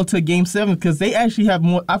going to go to Game 7 because they actually have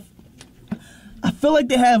more... I feel like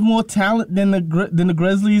they have more talent than the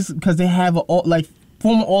Grizzlies because they have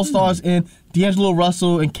former All-Stars in D'Angelo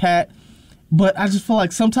Russell and Cat. But I just feel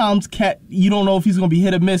like sometimes Cat, you don't know if he's going to be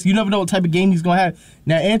hit or miss. You never know what type of game he's going to have.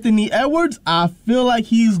 Now, Anthony Edwards, I feel like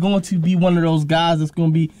he's going to be one of those guys that's going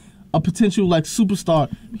to be a potential like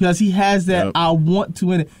superstar because he has that I want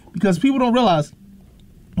to in it. Because people don't realize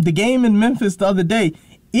the game in Memphis the other day,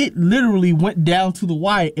 it literally went down to the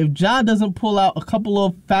wire. If Ja doesn't pull out a couple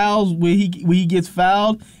of fouls where he gets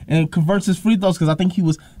fouled and converts his free throws, because I think he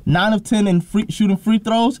was 9 of 10 in shooting free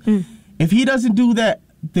throws, if he doesn't do that,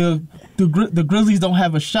 the Grizzlies don't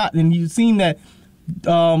have a shot. And you've seen that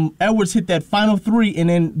Edwards hit that final three, and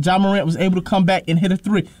then Ja Morant was able to come back and hit a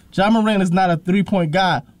three. Ja Morant is not a three-point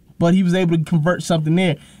guy, but he was able to convert something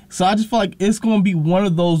there. So I just feel like it's going to be one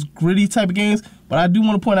of those gritty type of games. But I do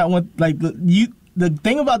want to point out the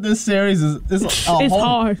thing about this series is it's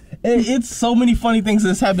hard. It's so many funny things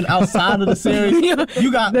that's happened outside of the series.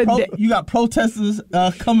 You got protesters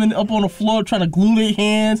coming up on the floor trying to glue their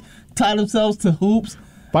hands, tie themselves to hoops.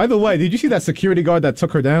 By the way, did you see that security guard that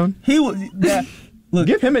took her down? Look,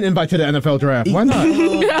 give him an invite to the NFL draft. Why not?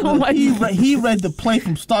 He read the play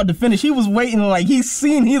from start to finish. He was waiting, like he's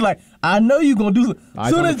like, I know you're gonna do something.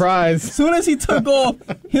 Eyes on the prize. Soon as he took off,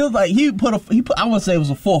 he was like, he put I want to say it was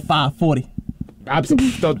a 4.5 40.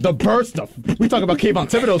 Absolutely. The burst of. We talk about Kayvon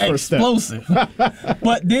Thibodeau's first step. Explosive.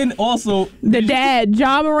 But then also the dad,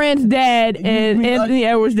 Ja Morant's dad, and Anthony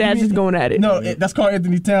Edwards' dad just going at it. No, that's Karl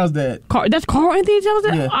Anthony Towns' dad. That's Karl Anthony Towns'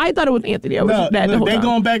 dad? Yeah. I thought it was Anthony Edwards' dad. They're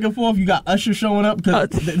going back and forth. You got Usher showing up because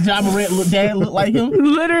Ja Morant's dad looked like him.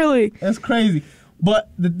 Literally. That's crazy. But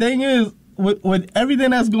the thing is, with everything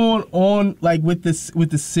that's going on, like with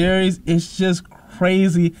the series, it's just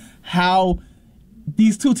crazy how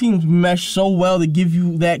these two teams mesh so well to give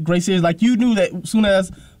you that great series. Like, you knew that as soon as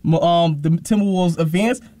the Timberwolves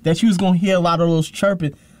advanced, that you was going to hear a lot of those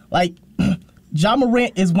chirping. Like, Ja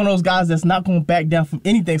Morant is one of those guys that's not going to back down from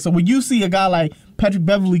anything. So when you see a guy like Patrick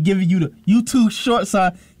Beverley giving you the "you too short"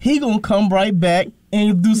 sign, he going to come right back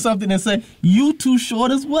and do something and say, "you too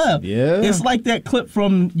short" as well. Yeah. It's like that clip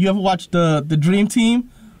from, you ever watch the Dream Team?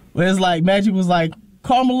 Where it's like, Magic was like,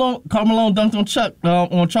 Karl Malone dunked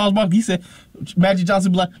on Charles Barkley. He said, Magic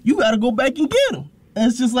Johnson be like, "You got to go back and get him." And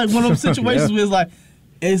it's just like one of those situations where it's like,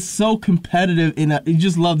 it's so competitive, and you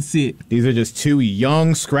just love to see it. These are just two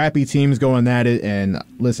young, scrappy teams going at it. And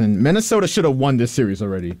listen, Minnesota should have won this series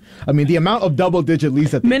already. I mean, the amount of double-digit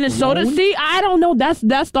leads that Minnesota. See, I don't know. That's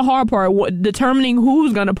the hard part. Determining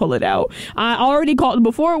who's gonna pull it out. I already called it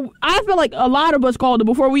before. I feel like a lot of us called it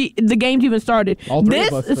before the games even started. All three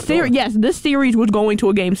of us. Yes, this series was going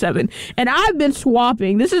to a Game 7, and I've been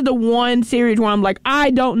swapping. This is the one series where I'm like,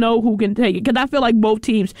 I don't know who can take it because I feel like both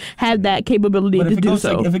teams have that capability to do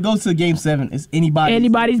so. If it goes to Game 7, it's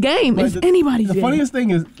anybody's game. It's anybody's game. The funniest thing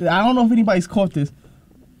is, I don't know if anybody's caught this,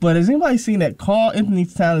 but has anybody seen that Karl Anthony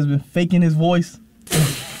Towns has been faking his voice?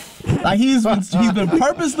 Like he's been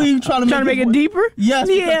purposely trying to make it deeper? Yes.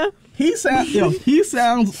 Yeah. He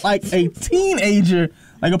sounds like a teenager,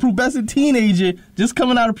 like a pubescent teenager just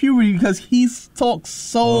coming out of puberty because he talks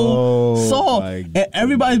so soft. And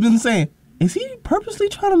everybody's been saying, is he purposely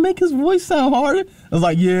trying to make his voice sound harder? I was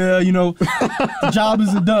like, yeah, the job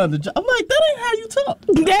isn't done. I'm like, that ain't how you talk.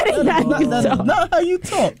 That ain't how you talk. That's not how you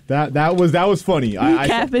talk. That was funny. I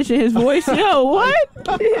catfishing his voice. Yo, what?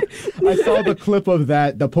 I saw the clip of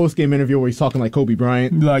the post-game interview where he's talking like Kobe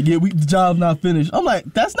Bryant. Like, yeah, the job's not finished. I'm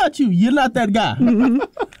like, that's not you. You're not that guy.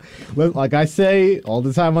 Well, like I say all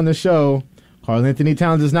the time on the show, Karl Anthony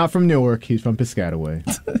Towns is not from Newark. He's from Piscataway.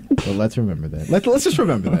 So let's remember that. Let's just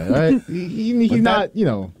remember that. Right? He's not,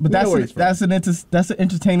 But that's an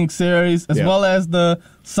entertaining series, as well as the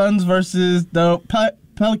Suns versus the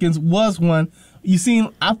Pelicans was one.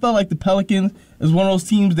 I felt like the Pelicans is one of those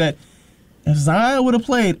teams that If Zion would have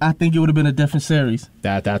played, I think it would have been a different series.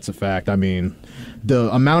 That's a fact. I mean,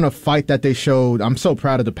 the amount of fight that they showed, I'm so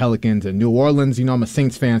proud of the Pelicans. And New Orleans, I'm a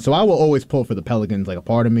Saints fan, so I will always pull for the Pelicans, like a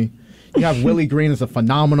part of me. You have Willie Green as a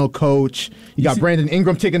phenomenal coach. You got Brandon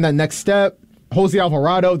Ingram taking that next step. Jose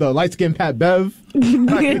Alvarado, the light-skinned Pat Bev.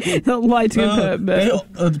 The light-skinned Pat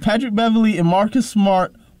Bev. Patrick Beverly and Marcus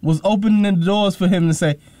Smart was opening the doors for him to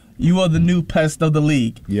say, you are the new pest of the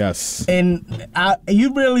league. Yes. And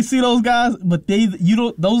you rarely see those guys, but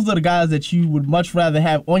those are the guys that you would much rather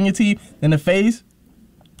have on your team than the face.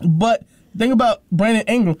 But think about Brandon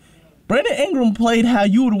Ingram. Brandon Ingram played how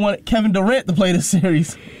you would want Kevin Durant to play the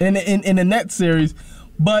series in the Nets series.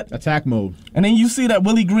 But attack mode. And then you see that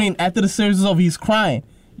Willie Green, after the series is over, he's crying.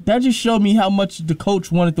 That just showed me how much the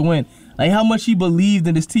coach wanted to win. Like how much he believed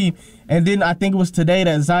in his team. And then I think it was today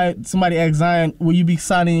that somebody asked Zion, will you be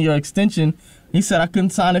signing your extension? He said, I couldn't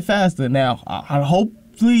sign it faster. Now,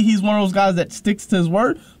 hopefully he's one of those guys that sticks to his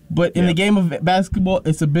word. But in the game of basketball,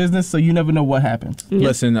 it's a business, so you never know what happens.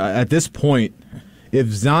 Listen, at this point, if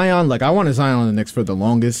Zion, I wanted Zion on the Knicks for the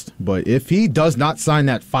longest, but if he does not sign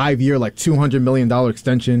that 5-year, $200 million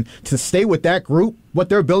extension to stay with that group, what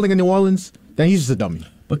they're building in New Orleans, then he's just a dummy.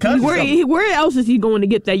 Because where else is he going to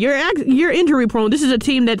get that? You're injury prone. This is a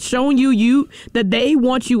team that's showing you that they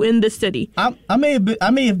want you in the city. I may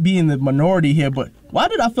have been in the minority here, but why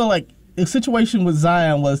did I feel like the situation with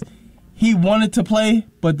Zion was he wanted to play,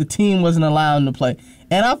 but the team wasn't allowing him to play?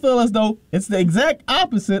 And I feel as though it's the exact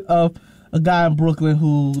opposite of a guy in Brooklyn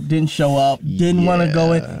who didn't show up, didn't want to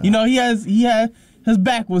go in. His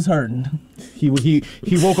back was hurting. He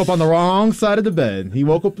woke up on the wrong side of the bed. He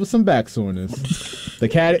woke up with some back soreness.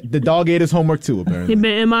 The dog ate his homework too, apparently. He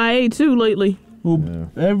been MIA too lately.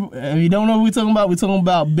 If you don't know what we're talking about, we're talking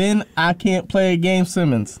about Ben, I can't play a game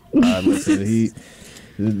Simmons. Listen,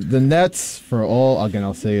 the Nets, for all, again,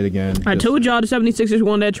 I'll say it again. I told y'all the 76ers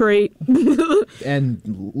won that trade.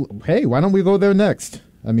 And, hey, why don't we go there next?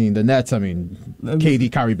 I mean, the Nets,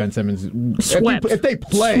 KD, Kyrie, Ben Simmons. Swept. If they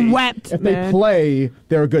play,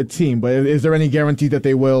 they're a good team. But is there any guarantee that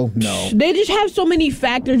they will? No. They just have so many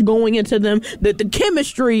factors going into them. The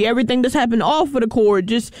chemistry, everything that's happened off of the court.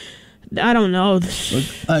 Just, I don't know.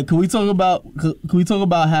 Can we talk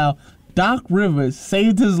about how Doc Rivers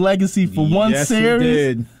saved his legacy for one series? He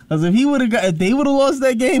did. Because if they would have lost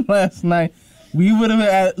that game last night, we would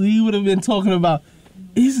have been talking about,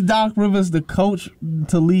 is Doc Rivers the coach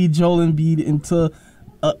to lead Joel Embiid into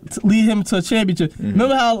to lead him to a championship? Mm-hmm.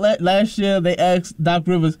 Remember how last year they asked Doc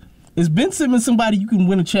Rivers, is Ben Simmons somebody you can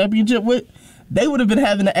win a championship with? They would have been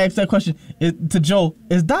having to ask that question to Joel.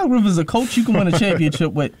 Is Doc Rivers a coach you can win a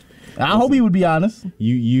championship with? I hope he would be honest.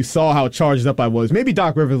 You saw how charged up I was. Maybe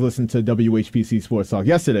Doc Rivers listened to WHPC Sports Talk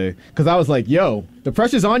yesterday because I was like, yo, the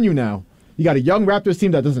pressure's on you now. You got a young Raptors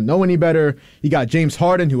team that doesn't know any better. You got James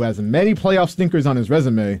Harden, who has many playoff stinkers on his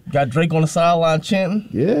resume. Got Drake on the sideline chanting.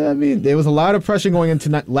 Yeah, there was a lot of pressure going into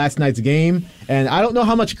last night's game, and I don't know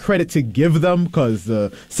how much credit to give them because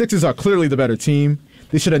the Sixers are clearly the better team.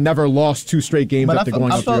 They should have never lost 2 straight games after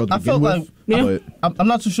going up 3-0 to begin with. I'm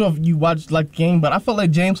not so sure if you watched the game, but I felt like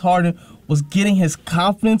James Harden was getting his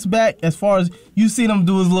confidence back as far as you seen him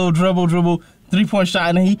do his little dribble, 3-point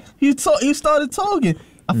shot, and he started talking.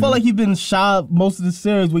 I felt like he's been shy most of the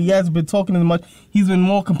series where he hasn't been talking as much. He's been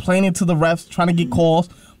more complaining to the refs, trying to get calls.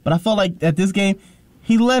 But I felt like at this game,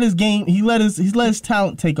 he let his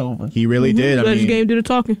talent take over. He really did. Let his game do the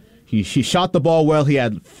talking. He shot the ball well. He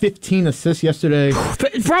had 15 assists yesterday.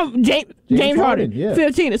 From James Harden, yeah.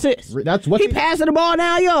 15 assists. He passing the ball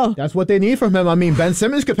now, yo. That's what they need from him. Ben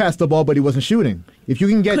Simmons could pass the ball, but he wasn't shooting. If you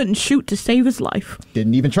can couldn't shoot to save his life.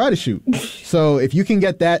 Didn't even try to shoot. So if you can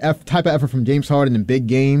get that type of effort from James Harden in big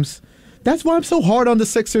games, that's why I'm so hard on the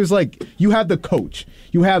Sixers. Like, you have the coach.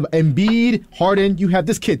 You have Embiid, Harden. You have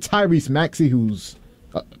this kid, Tyrese Maxey, who's...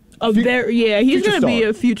 he's going to be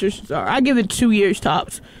a future star. I give it 2 years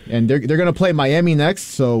tops. And they're going to play Miami next,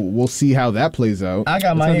 so we'll see how that plays out. I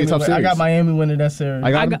got Miami winning that series.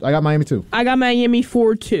 I got Miami too. I got Miami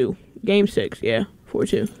 4-2. Game 6,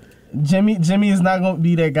 4-2. Jimmy is not going to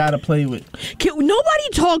be that guy to play with. Nobody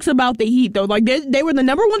talks about the Heat, though. Like, they were the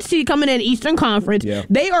number 1 seed coming in Eastern Conference. Yeah.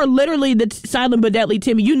 They are literally the silent but deadly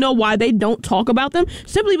team. You know why they don't talk about them?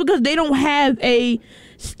 Simply because they don't have a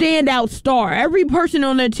standout star. Every person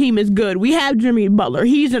on their team is good. We have Jimmy Butler.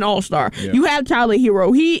 He's an all-star. Yeah. You have Tyler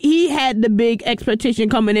Hero. He had the big expectation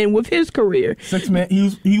coming in with his career. 6-man.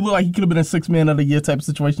 He looked like he could have been a 6-man of the year type of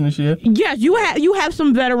situation this year. Yes, you have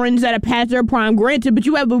some veterans that have passed their prime, granted, but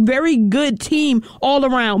you have a very good team all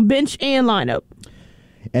around, bench and lineup.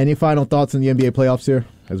 Any final thoughts on the NBA playoffs here?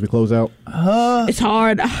 as we close out? It's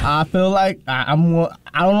hard. I feel like I don't know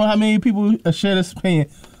how many people share this opinion,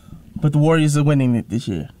 but the Warriors are winning it this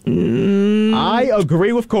year. I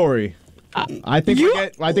agree with Kory. I think we're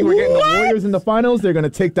getting the Warriors in the finals. They're going to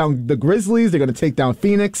take down the Grizzlies. They're going to take down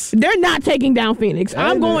Phoenix. They're not taking down Phoenix.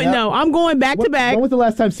 I'm going back to back. When was the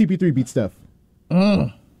last time CP3 beat Steph?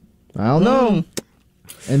 I don't know.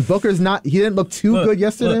 And Booker's not. He didn't look too good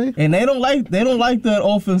yesterday. Look, and they don't like the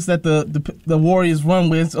offense that the Warriors run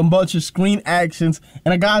with. A bunch of screen actions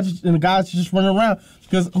and the guys just running around.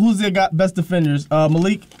 Because who's their best defenders?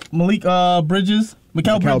 Mikal Bridges,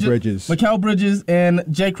 and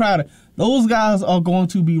Jay Crowder. Those guys are going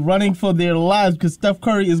to be running for their lives because Steph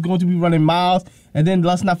Curry is going to be running miles. And then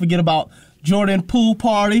let's not forget about Jordan Poole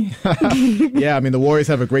Party. Yeah, I mean, the Warriors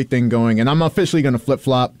have a great thing going. And I'm officially going to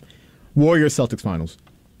flip-flop Warriors-Celtics finals.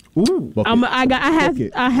 Ooh.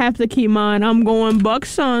 I have to keep mine. I'm going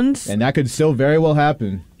Bucks Suns. And that could still very well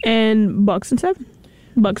happen. And Bucks in 7.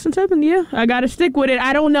 Bucks in 7, yeah. I got to stick with it.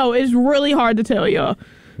 I don't know. It's really hard to tell y'all.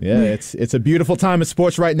 Yeah, it's a beautiful time in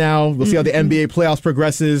sports right now. We'll see how the NBA playoffs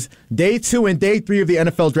progresses. Day 2 and Day 3 of the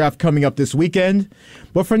NFL draft coming up this weekend.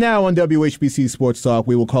 But for now on WHPC Sports Talk,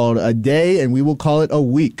 we will call it a day and we will call it a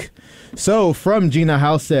week. So from Gina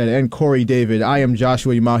Halstead and Kory David, I am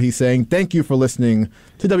Joshua Umahi saying thank you for listening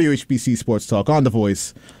to WHPC Sports Talk on the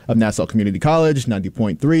voice of Nassau Community College,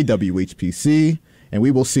 90.3 WHPC. And we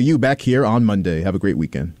will see you back here on Monday. Have a great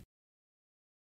weekend.